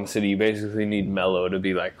Oklahoma City, you basically need Melo to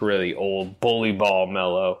be like really old bully ball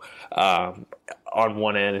Melo. on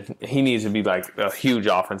one end. He needs to be like a huge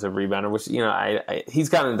offensive rebounder, which, he's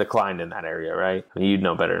kind of declined in that area, right? I mean, you'd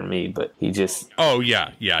know better than me, but he just... Oh,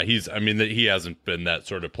 yeah. He hasn't been that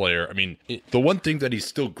sort of player. I mean, the one thing that he's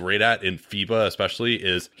still great at in FIBA especially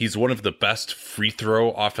is he's one of the best free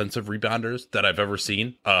throw offensive rebounders that I've ever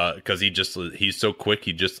seen, because he's so quick.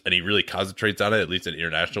 And he really concentrates on it, at least in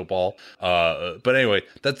international ball. But anyway,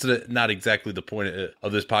 that's not exactly the point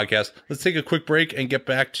of this podcast. Let's take a quick break and get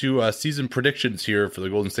back to season predictions here for the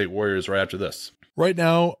Golden State Warriors right after this. Right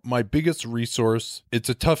now, my biggest resource, it's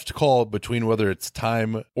a tough call between whether it's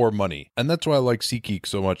time or money. And that's why I like SeatGeek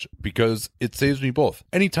so much, because it saves me both.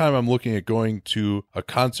 Anytime I'm looking at going to a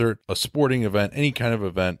concert, a sporting event, any kind of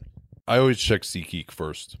event, I always check SeatGeek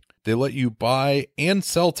first. They let you buy and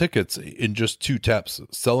sell tickets in just 2 taps.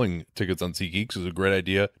 Selling tickets on SeatGeek is a great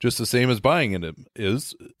idea, just the same as buying it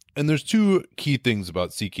is. And there's 2 key things about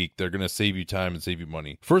SeatGeek that are going to save you time and save you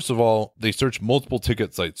money. First of all, they search multiple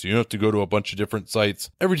ticket sites, so you don't have to go to a bunch of different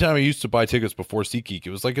sites. Every time I used to buy tickets before SeatGeek,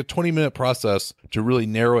 it was like a 20-minute process to really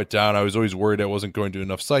narrow it down. I was always worried I wasn't going to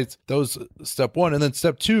enough sites. That was step 1. And then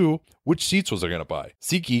step 2, which seats was I going to buy?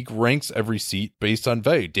 SeatGeek ranks every seat based on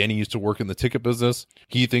value. Danny used to work in the ticket business.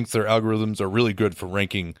 He thinks their algorithms are really good for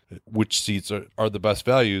ranking which seats are the best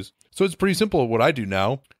values. So it's pretty simple. What I do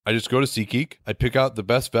now, I just go to SeatGeek, I pick out the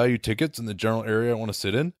best value tickets in the general area I want to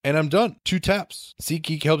sit in, and I'm done. 2 taps.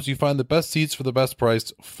 SeatGeek helps you find the best seats for the best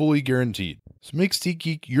price, fully guaranteed. So make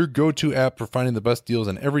SeatGeek your go-to app for finding the best deals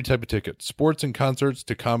on every type of ticket, sports and concerts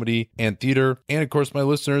to comedy and theater. And of course, my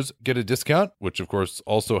listeners get a discount, which of course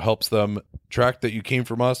also helps them track that you came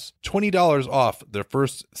from us. $20 off their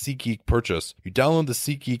first SeatGeek purchase. You download the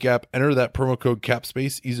SeatGeek app, enter that promo code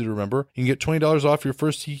CAPSPACE, easy to remember. You can get $20 off your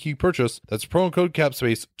first SeatGeek purchase. That's promo code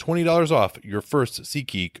CAPSPACE, $20 off your first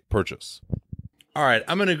SeatGeek purchase. All right,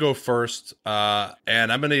 I'm going to go first,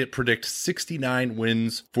 and I'm going to predict 69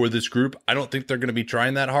 wins for this group. I don't think they're going to be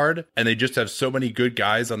trying that hard, and they just have so many good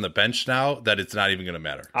guys on the bench now that it's not even going to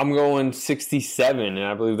matter. I'm going 67, and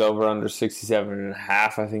I believe the over-under 67.5.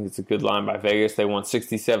 I think it's a good line by Vegas. They won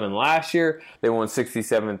 67 last year. They won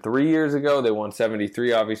 67 3 years ago. They won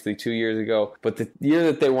 73, obviously, 2 years ago. But the year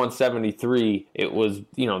that they won 73, it was,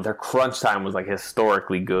 their crunch time was, like,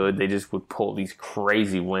 historically good. They just would pull these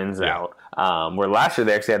crazy wins out. Where last year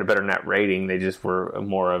they actually had a better net rating. They just were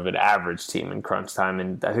more of an average team in crunch time,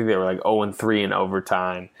 and I think they were like 0-3 in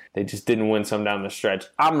overtime. They just didn't win some down the stretch.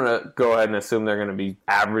 I'm going to go ahead and assume they're going to be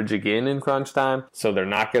average again in crunch time, so they're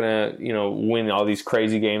not going to, win all these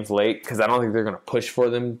crazy games late, because I don't think they're going to push for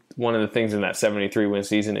them. One of the things in that 73-win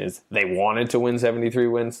season is they wanted to win 73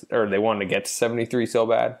 wins, or they wanted to get to 73 so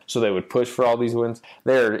bad, so they would push for all these wins.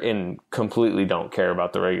 They're in completely don't care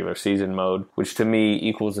about the regular season mode, which to me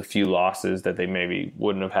equals a few losses that they maybe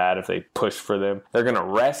wouldn't have had if they pushed for them. They're going to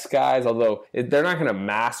rest guys, although they're not going to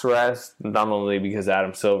mass rest, not only because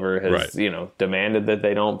Adam Silver has, demanded that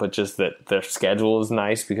they don't, but just that their schedule is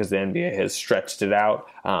nice because the NBA has stretched it out.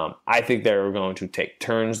 I think they're going to take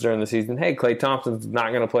turns during the season. Hey, Klay Thompson's not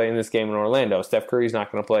going to play in this game in Orlando. Steph Curry's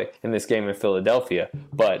not going to play in this game in Philadelphia.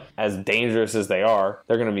 But as dangerous as they are,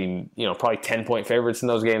 they're going to be, probably 10-point favorites in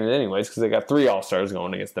those games anyways, because they got 3 All-Stars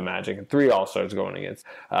going against the Magic and 3 All-Stars going against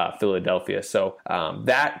Philadelphia. So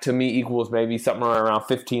that to me equals maybe something around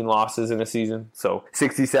 15 losses in a season. So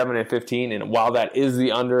 67-15. And while that is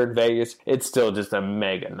the under in Vegas, it's still just a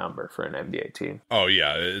mega number for an NBA team. Oh,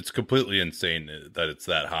 yeah. It's completely insane that it's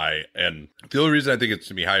that high. And the only reason I think it's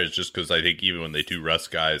to be high is just because I think even when they do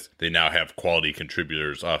rest guys, they now have quality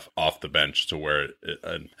contributors off the bench to where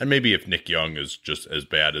and maybe if Nick Young is just as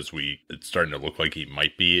bad as it's starting to look like he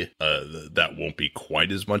might be, that won't be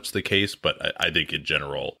quite as much the case. But I think in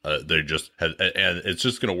general, they just have, and it's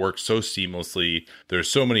just going to work so seamlessly. There's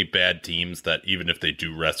so many bad teams that even if they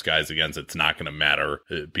do rest guys against, it's not going to matter,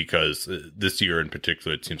 because this year in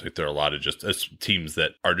particular, it seems like there are a lot of just teams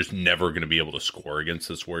that are just never going to be able to score against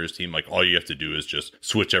this Warriors team. Like all you have to do is just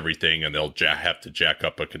switch everything and they'll have to jack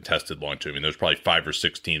up a contested long two. I mean, there's probably 5 or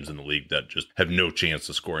 6 teams in the league that just have no chance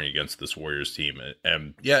of scoring against this Warriors team.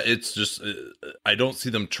 And yeah, it's just, I don't see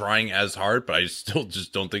them trying as hard, but I still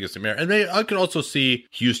just don't think it's a matter. And I could also see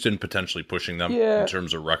Houston potentially pushing them in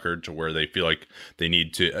terms of record to where they feel like they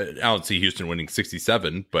need to. I don't see Houston winning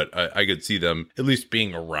 67, but I could see them at least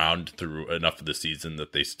being around through enough of the season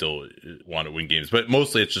that they still want to win games. But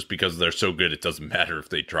mostly it's just because they're so good, it doesn't matter if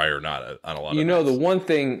they try or not on a lot of nights. The one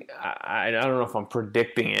thing, I don't know if I'm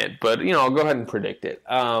predicting it, but, I'll go ahead and predict it.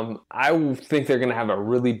 I think they're going to have a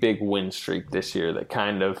really big win streak this year that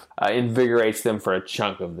kind of invigorates them for a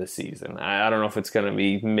chunk of the season. I don't know if it's going to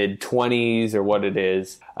be mid-20s or what it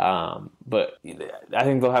is, but I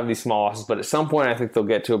think they'll have these small losses. But at some point, I think they'll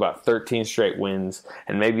get to about 13 straight wins,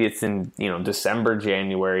 and maybe it's in December,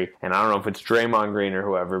 January, and I don't know if it's Draymond Green or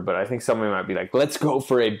whoever, but I think somebody might be like, let's go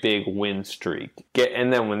for a big win streak.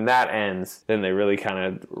 And then when that ends, then they really kind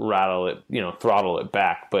of throttle it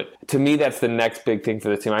back. But to me, that's the next big thing for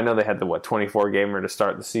the team. I know they had the 24-gamer to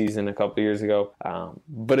start the season a couple years ago,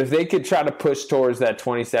 but if they could try to push towards that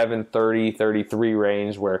 27, 30, 33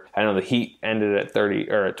 range, where I know the Heat ended at 30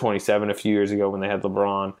 or at 27 a few years ago when they had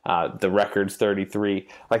LeBron, the record's 33.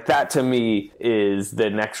 Like, that to me is the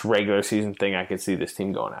next regular season thing I could see this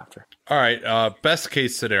team going after. All right, best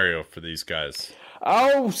case scenario for these guys.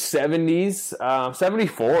 Oh, 70s,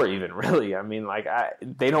 74 even, really. I mean,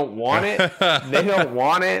 they don't want it. They don't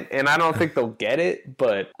want it, and I don't think they'll get it,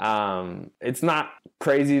 but it's not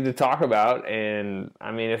crazy to talk about. And,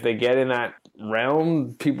 I mean, if they get in that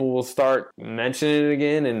realm, people will start mentioning it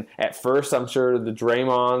again. And at first, I'm sure the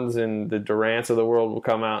Draymonds and the Durants of the world will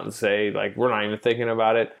come out and say, like, we're not even thinking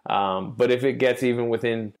about it. But if it gets even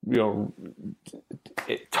within,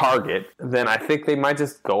 target, then I think they might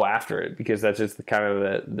just go after it, because that's just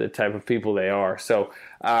the type of people they are. So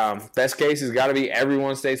best case has got to be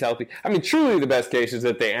everyone stays healthy. I mean, truly the best case is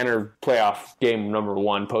that they enter playoff game number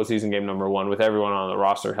 1, postseason game number 1, with everyone on the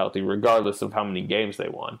roster healthy, regardless of how many games they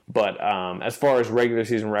won. But as far as regular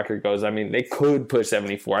season record goes, I mean, they could push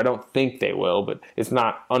 74. I don't think they will, but it's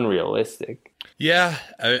not unrealistic. Yeah,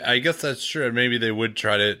 I guess that's true. And maybe they would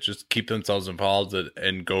try to just keep themselves involved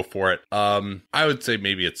and go for it. I would say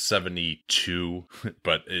maybe it's 72,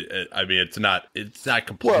 but I mean, it's not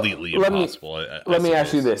completely impossible. Let me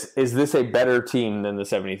ask you this. Is this a better team than the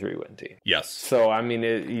 73 win team? Yes. So, I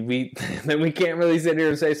mean, we can't really sit here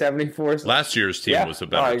and say 74. Last year's team was a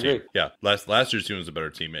better team. Yeah, last year's team was a better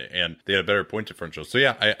team, and they had a better point differential. So,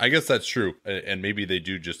 yeah, I guess that's true. And maybe they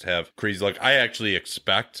do just have crazy luck. I actually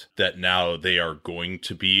expect that now they are going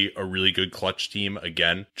to be a really good clutch team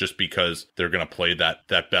again, just because they're going to play that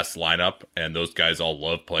best lineup, and those guys all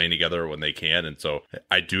love playing together when they can. And so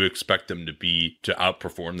I do expect them to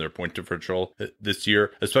outperform their point differential this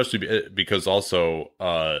year, especially because also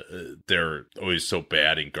they're always so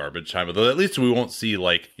bad in garbage time. Although at least we won't see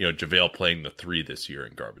JaVale playing the 3 this year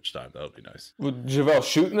in garbage time. That would be nice. Would JaVale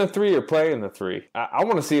shooting the 3 or playing the 3? I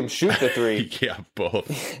want to see him shoot the 3. Yeah, both.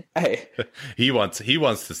 Hey, he wants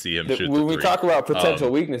to see him shoot the 3. When we talk about potential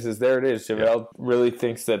weaknesses, there it is. JaVale really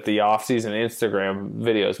thinks that the offseason Instagram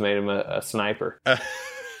videos made him a sniper.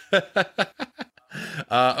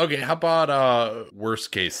 Okay, how about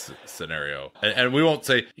worst case scenario? And we won't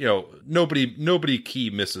say, nobody key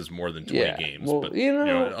misses more than 20 games. Well, but,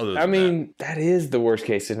 that is the worst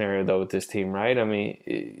case scenario, though, with this team, right? I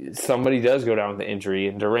mean, somebody does go down with the injury,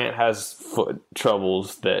 and Durant has foot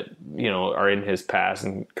troubles that, are in his past,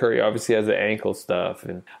 and Curry obviously has the ankle stuff,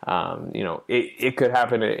 and, it could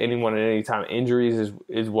happen to anyone at any time. Injuries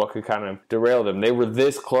is what could kind of derail them. They were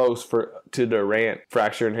this close to Durant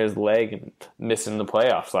fracturing his leg and missing the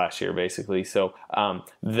playoffs last year, basically. So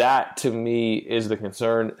that, to me, is the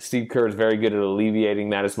concern. Steve Kerr is very good at alleviating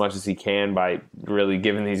that as much as he can by really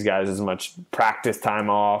giving these guys as much practice time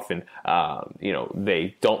off. And,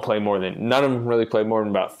 they don't play none of them really play more than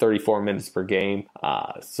about 34 minutes per game.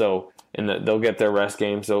 And they'll get their rest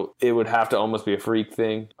game. So it would have to almost be a freak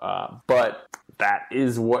thing. But that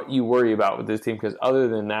is what you worry about with this team, because other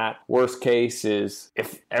than that, worst case is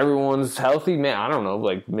if everyone's healthy, man, I don't know,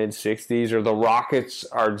 like mid-60s, or the Rockets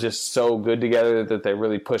are just so good together that they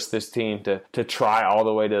really push this team to try all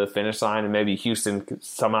the way to the finish line, and maybe Houston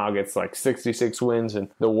somehow gets like 66 wins and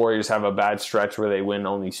the Warriors have a bad stretch where they win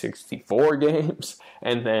only 64 games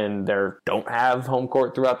and then they don't have home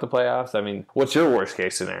court throughout the playoffs. I mean, what's your worst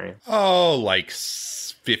case scenario? Oh, like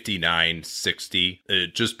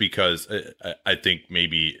 59-60, just because I think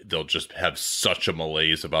maybe they'll just have such a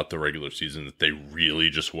malaise about the regular season that they really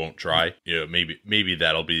just won't try. Maybe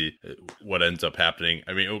that'll be what ends up happening.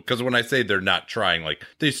 I mean, because when I say they're not trying, like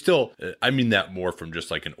they still, I mean that more from just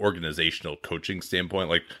like an organizational coaching standpoint.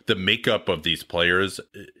 Like the makeup of these players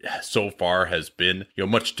so far has been,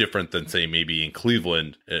 much different than say maybe in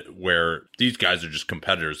Cleveland, where these guys are just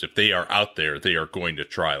competitors. If they are out there, they are going to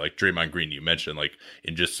try. Like Draymond Green, you mentioned, like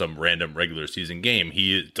in just some random regular season game,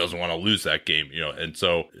 he doesn't want to lose that game, and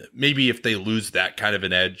so maybe if they lose that kind of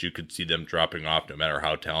an edge, you could see them dropping off no matter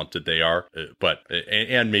how talented they are. But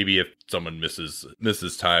maybe if someone misses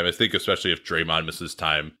time, I think especially if Draymond misses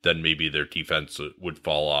time, then maybe their defense would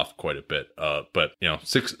fall off quite a bit. But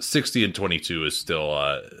 60-22 is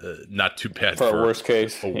still not too bad for a worst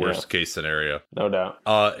case scenario. No doubt.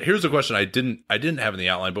 Here's a question I didn't have in the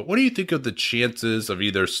outline, but what do you think of the chances of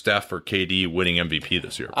either Steph or KD winning MVP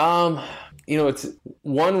this year? it's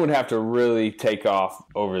one would have to really take off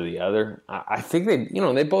over the other. I think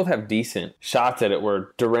they both have decent shots at it, where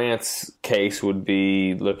Durant's case would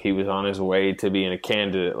be, look, he was on his way to being a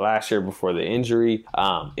candidate last year before the injury.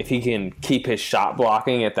 If he can keep his shot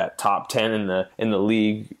blocking at that top 10 in the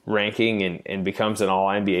league ranking and becomes an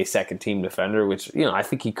all-NBA second team defender, which, I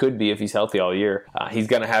think he could be if he's healthy all year. He's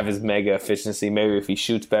going to have his mega efficiency. Maybe if he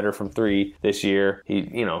shoots better from three this year,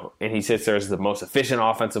 and he sits there as the most efficient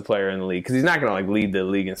offensive player in the league, because he's not going to lead the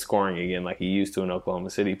league in scoring again like he used to in Oklahoma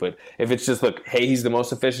City. But if it's just, look, hey, he's the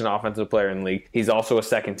most efficient offensive player in the league. He's also a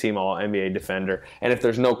second team all-NBA defender. And if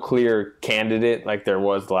there's no clear candidate like there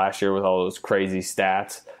was last year with all those crazy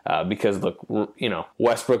stats, because look,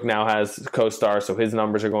 Westbrook now has co-star, so his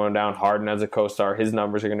numbers are going down. Harden has a co-star, his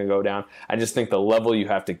numbers are going to go down. I just think the level you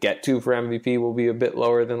have to get to for MVP will be a bit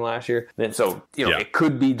lower than last year. It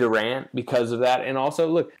could be Durant because of that. And also,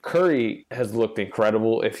 look, Curry has looked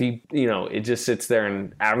incredible. If he, it just sits there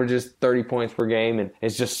and averages 30 points per game and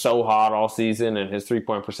is just so hot all season, and his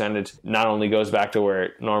 3-point percentage not only goes back to where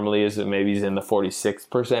it normally is, but maybe he's in the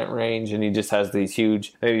 46% range, and he just has these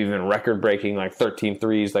huge, maybe even record-breaking 13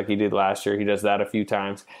 threes like he did last year. He does that a few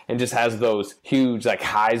times and just has those huge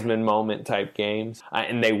Heisman moment type games,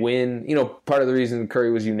 and they win. Part of the reason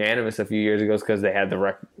Curry was unanimous a few years ago is because they had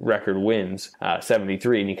the record wins,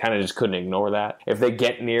 73, and you kind of just couldn't ignore that. If they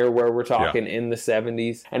get near where we're talking in the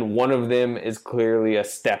 70s, and one of them is clearly a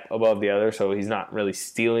step above the other, so he's not really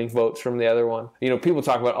stealing votes from the other one. People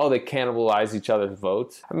talk about, they cannibalize each other's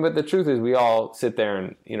votes. But the truth is, we all sit there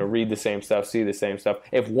and read the same stuff, see the same stuff.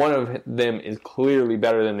 If one of them is clearly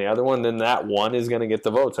better than the other one, then that one is going to get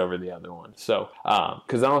the votes over the other one. So,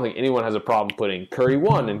 because I don't think anyone has a problem putting Curry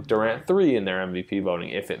 1 and Durant 3 in their MVP voting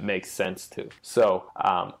if it makes sense to. So,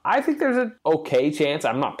 I think there's an okay chance.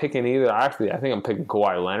 I'm not picking either. Actually, I think I'm picking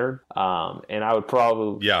Kawhi Leonard. And I would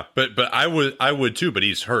probably but I would too. But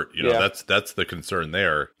he's hurt. That's the concern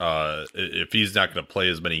there. If he's not going to play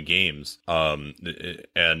as many games,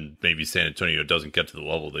 and maybe San Antonio doesn't get to the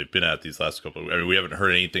level they've been at these last couple. We haven't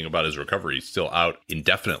heard anything about his recovery. He's still out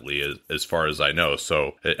indefinitely, as far as I know.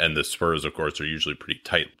 So, and the Spurs, of course, are usually pretty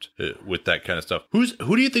tight with that kind of stuff. Who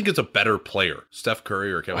do you think is a better player, Steph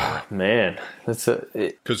Curry or Kevin Durant? Man, that's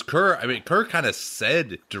because Kerr kind of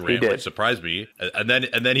said Durant, which surprised me, and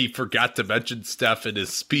then he forgot to mention Steph in his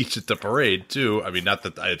speech at the parade too. Not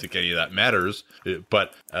that I think any of that matters,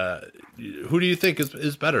 but who do you think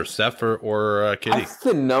is better, Steph or KD? I think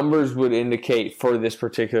the numbers would indicate for this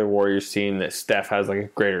particular Warriors team that Steph has a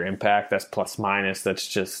greater impact. That's plus minus. That's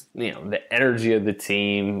just the energy of the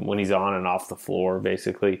team when he's on and off the floor,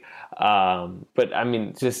 basically. But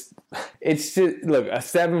it's just look, a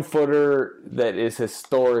 7-footer that is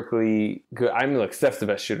historically good. Look, Steph's the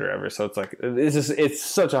best shooter ever, so it's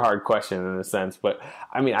such a hard question in a sense. But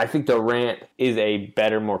I think Durant is a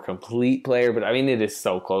better, more complete player. But it is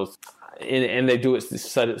so close. And they do it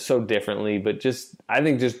so differently, but I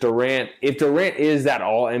think Durant, if Durant is that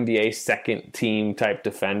all NBA second team type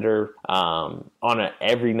defender on an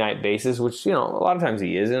every night basis, which a lot of times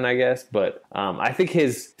he isn't, I guess, but I think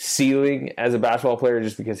his ceiling as a basketball player,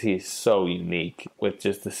 just because he is so unique with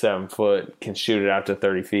just the 7 foot, can shoot it out to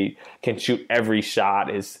 30 feet, can shoot every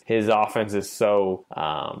shot. His offense is so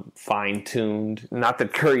fine tuned. Not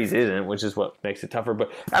that Curry's isn't, which is what makes it tougher,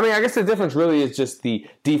 but I guess the difference really is just the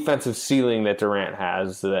defensive ceiling that Durant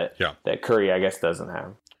has that Curry, I guess, doesn't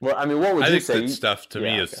have. Well, what would you say? I think that Steph to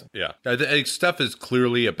me is, I think Steph is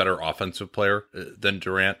clearly a better offensive player than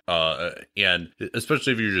Durant. And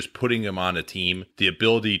especially if you're just putting him on a team, the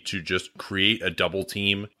ability to just create a double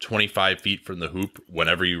team 25 feet from the hoop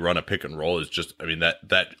whenever you run a pick and roll is just,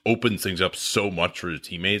 that opens things up so much for his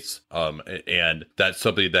teammates. And that's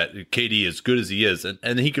something that KD, as good as he is,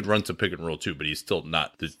 and he could run some pick and roll too, but he's still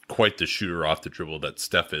not quite the shooter off the dribble that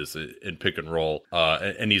Steph is in pick and roll.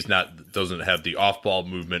 And he's doesn't have the off ball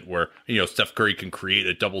movement where, Steph Curry can create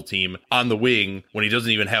a double team on the wing when he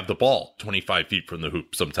doesn't even have the ball 25 feet from the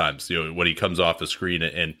hoop sometimes, when he comes off the screen,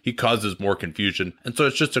 and he causes more confusion. And so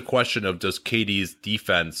it's just a question of, does KD's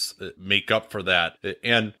defense make up for that?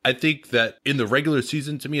 And I think that in the regular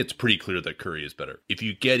season, to me, it's pretty clear that Curry is better. If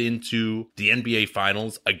you get into the NBA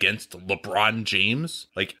Finals against LeBron James,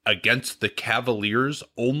 against the Cavaliers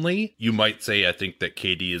only, you might say, I think that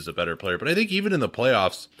KD is a better player. But I think even in the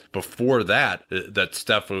playoffs before that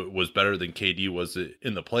Steph was better than KD was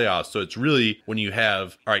in the playoffs. So it's really when you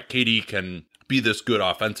have, all right, KD can be this good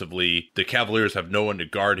offensively. The Cavaliers have no one to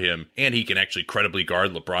guard him, and he can actually credibly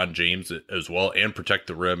guard LeBron James as well and protect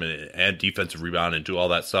the rim and defensive rebound and do all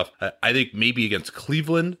that stuff. I think maybe against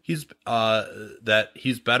Cleveland, he's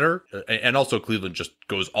better. And also Cleveland just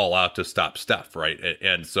goes all out to stop Steph, right?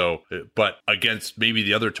 And so, but against maybe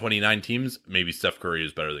the other 29 teams, maybe Steph Curry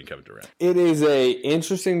is better than Kevin Durant. It is a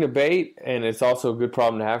interesting debate, and it's also a good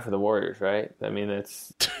problem to have for the Warriors, right? I mean,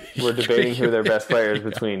 we're debating who their best players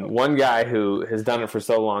between one guy who has done it for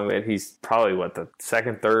so long that he's probably the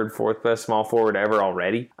second, third, fourth best small forward ever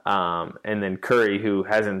already, and then Curry, who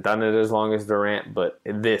hasn't done it as long as Durant, but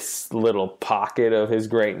this little pocket of his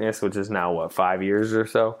greatness, which is now 5 years or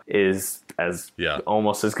so, is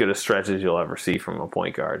almost as good a stretch as you'll ever see from a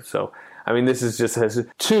point guard. So, I mean, this is just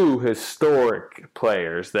two historic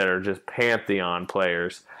players that are just pantheon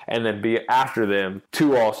players, and then after them,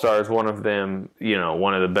 two All-Stars, one of them,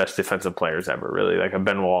 one of the best defensive players ever, really, like a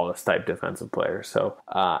Ben Wallace type defensive player. So,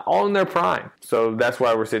 all in their prime. So that's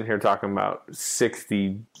why we're sitting here talking about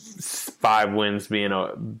 65 wins being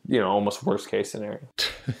almost worst case scenario.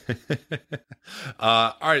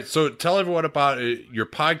 All right, so tell everyone about your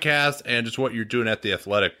podcast and just what you're doing at The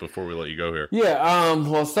Athletic before we let you go here. Yeah,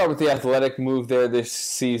 well, I'll start with The Athletic. Moved there this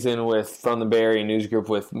season from the Bay Area News Group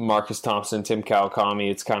with Marcus Thompson, Tim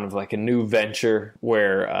Kawakami. It's kind of like a new venture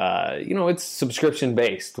where, it's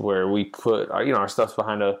subscription-based, where we put, our stuff's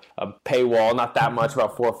behind a paywall, not that much,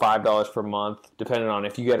 about $4 or $5 per month, depending on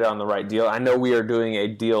if you get it on the right deal. I know we are doing a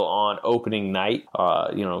deal on opening night,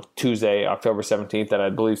 Tuesday, October 17th, that I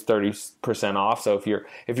believe is 30% off. So if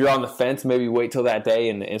you're on the fence, maybe wait till that day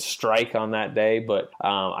and strike on that day. But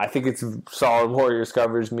I think it's solid Warriors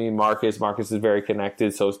coverage. Me and Marcus is very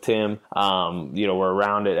connected. So is Tim. We're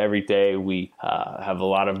around it every day. We have a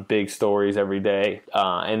lot of big stories every day.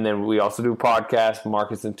 And then we also do podcasts.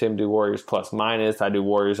 Marcus and Tim do Warriors Plus Minus. I do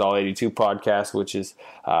Warriors All 82 podcast, which is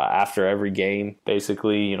after every game,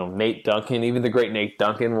 basically. Nate Duncan, even the great Nate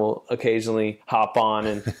Duncan, will occasionally hop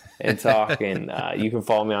on and talk. And you can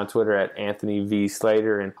follow me on Twitter at Anthony V.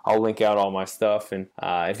 Slater, and I'll link out all my stuff. And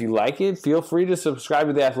if you like it, feel free to subscribe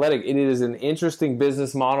to The Athletic. It is an interesting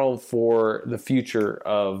business model for the future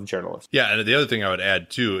of journalism. Yeah, and the other thing I would add,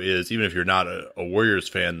 too, is even if you're not a Warriors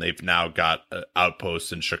fan, they've now got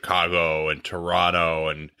outposts in Chicago and Toronto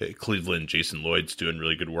and Cleveland. Jason Lloyd's doing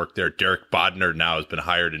really good work there. Derek Bodner now has been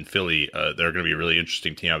hired in Philly. They're going to be a really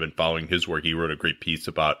interesting team. I've been following his work. He wrote a great piece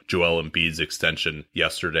about Joel Embiid's extension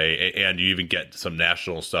yesterday, and you even get some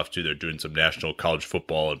national stuff, too. They're doing some national college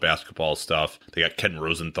football and basketball stuff. They got Ken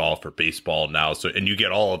Rosenthal for baseball now, and you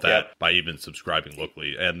get all of that by even subscribing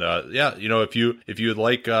locally. And if you would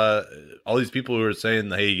like all these people who are saying,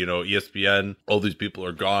 hey, ESPN, all these people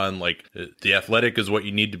are gone, like The Athletic is what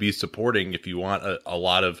you need to be supporting if you want a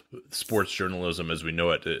lot of sports journalism as we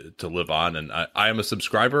know it to live on. And I am a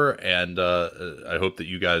subscriber, and I hope that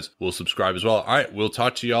you guys will subscribe as well. All right, we'll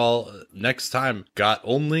talk to y'all next time. Got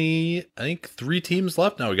only, I think, 3 teams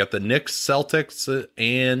left now. We got the Knicks, Celtics,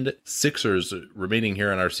 and Sixers remaining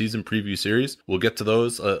here in our season preview series. We'll get to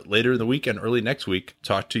those later in the week and early next week.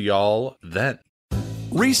 Talk to y'all then.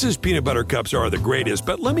 Reese's peanut butter cups are the greatest,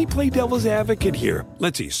 but let me play devil's advocate here.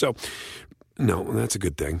 Let's see. So, no, that's a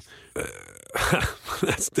good thing.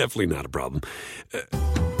 That's definitely not a problem.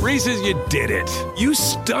 Reese's, you did it. You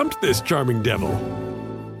stumped this charming devil.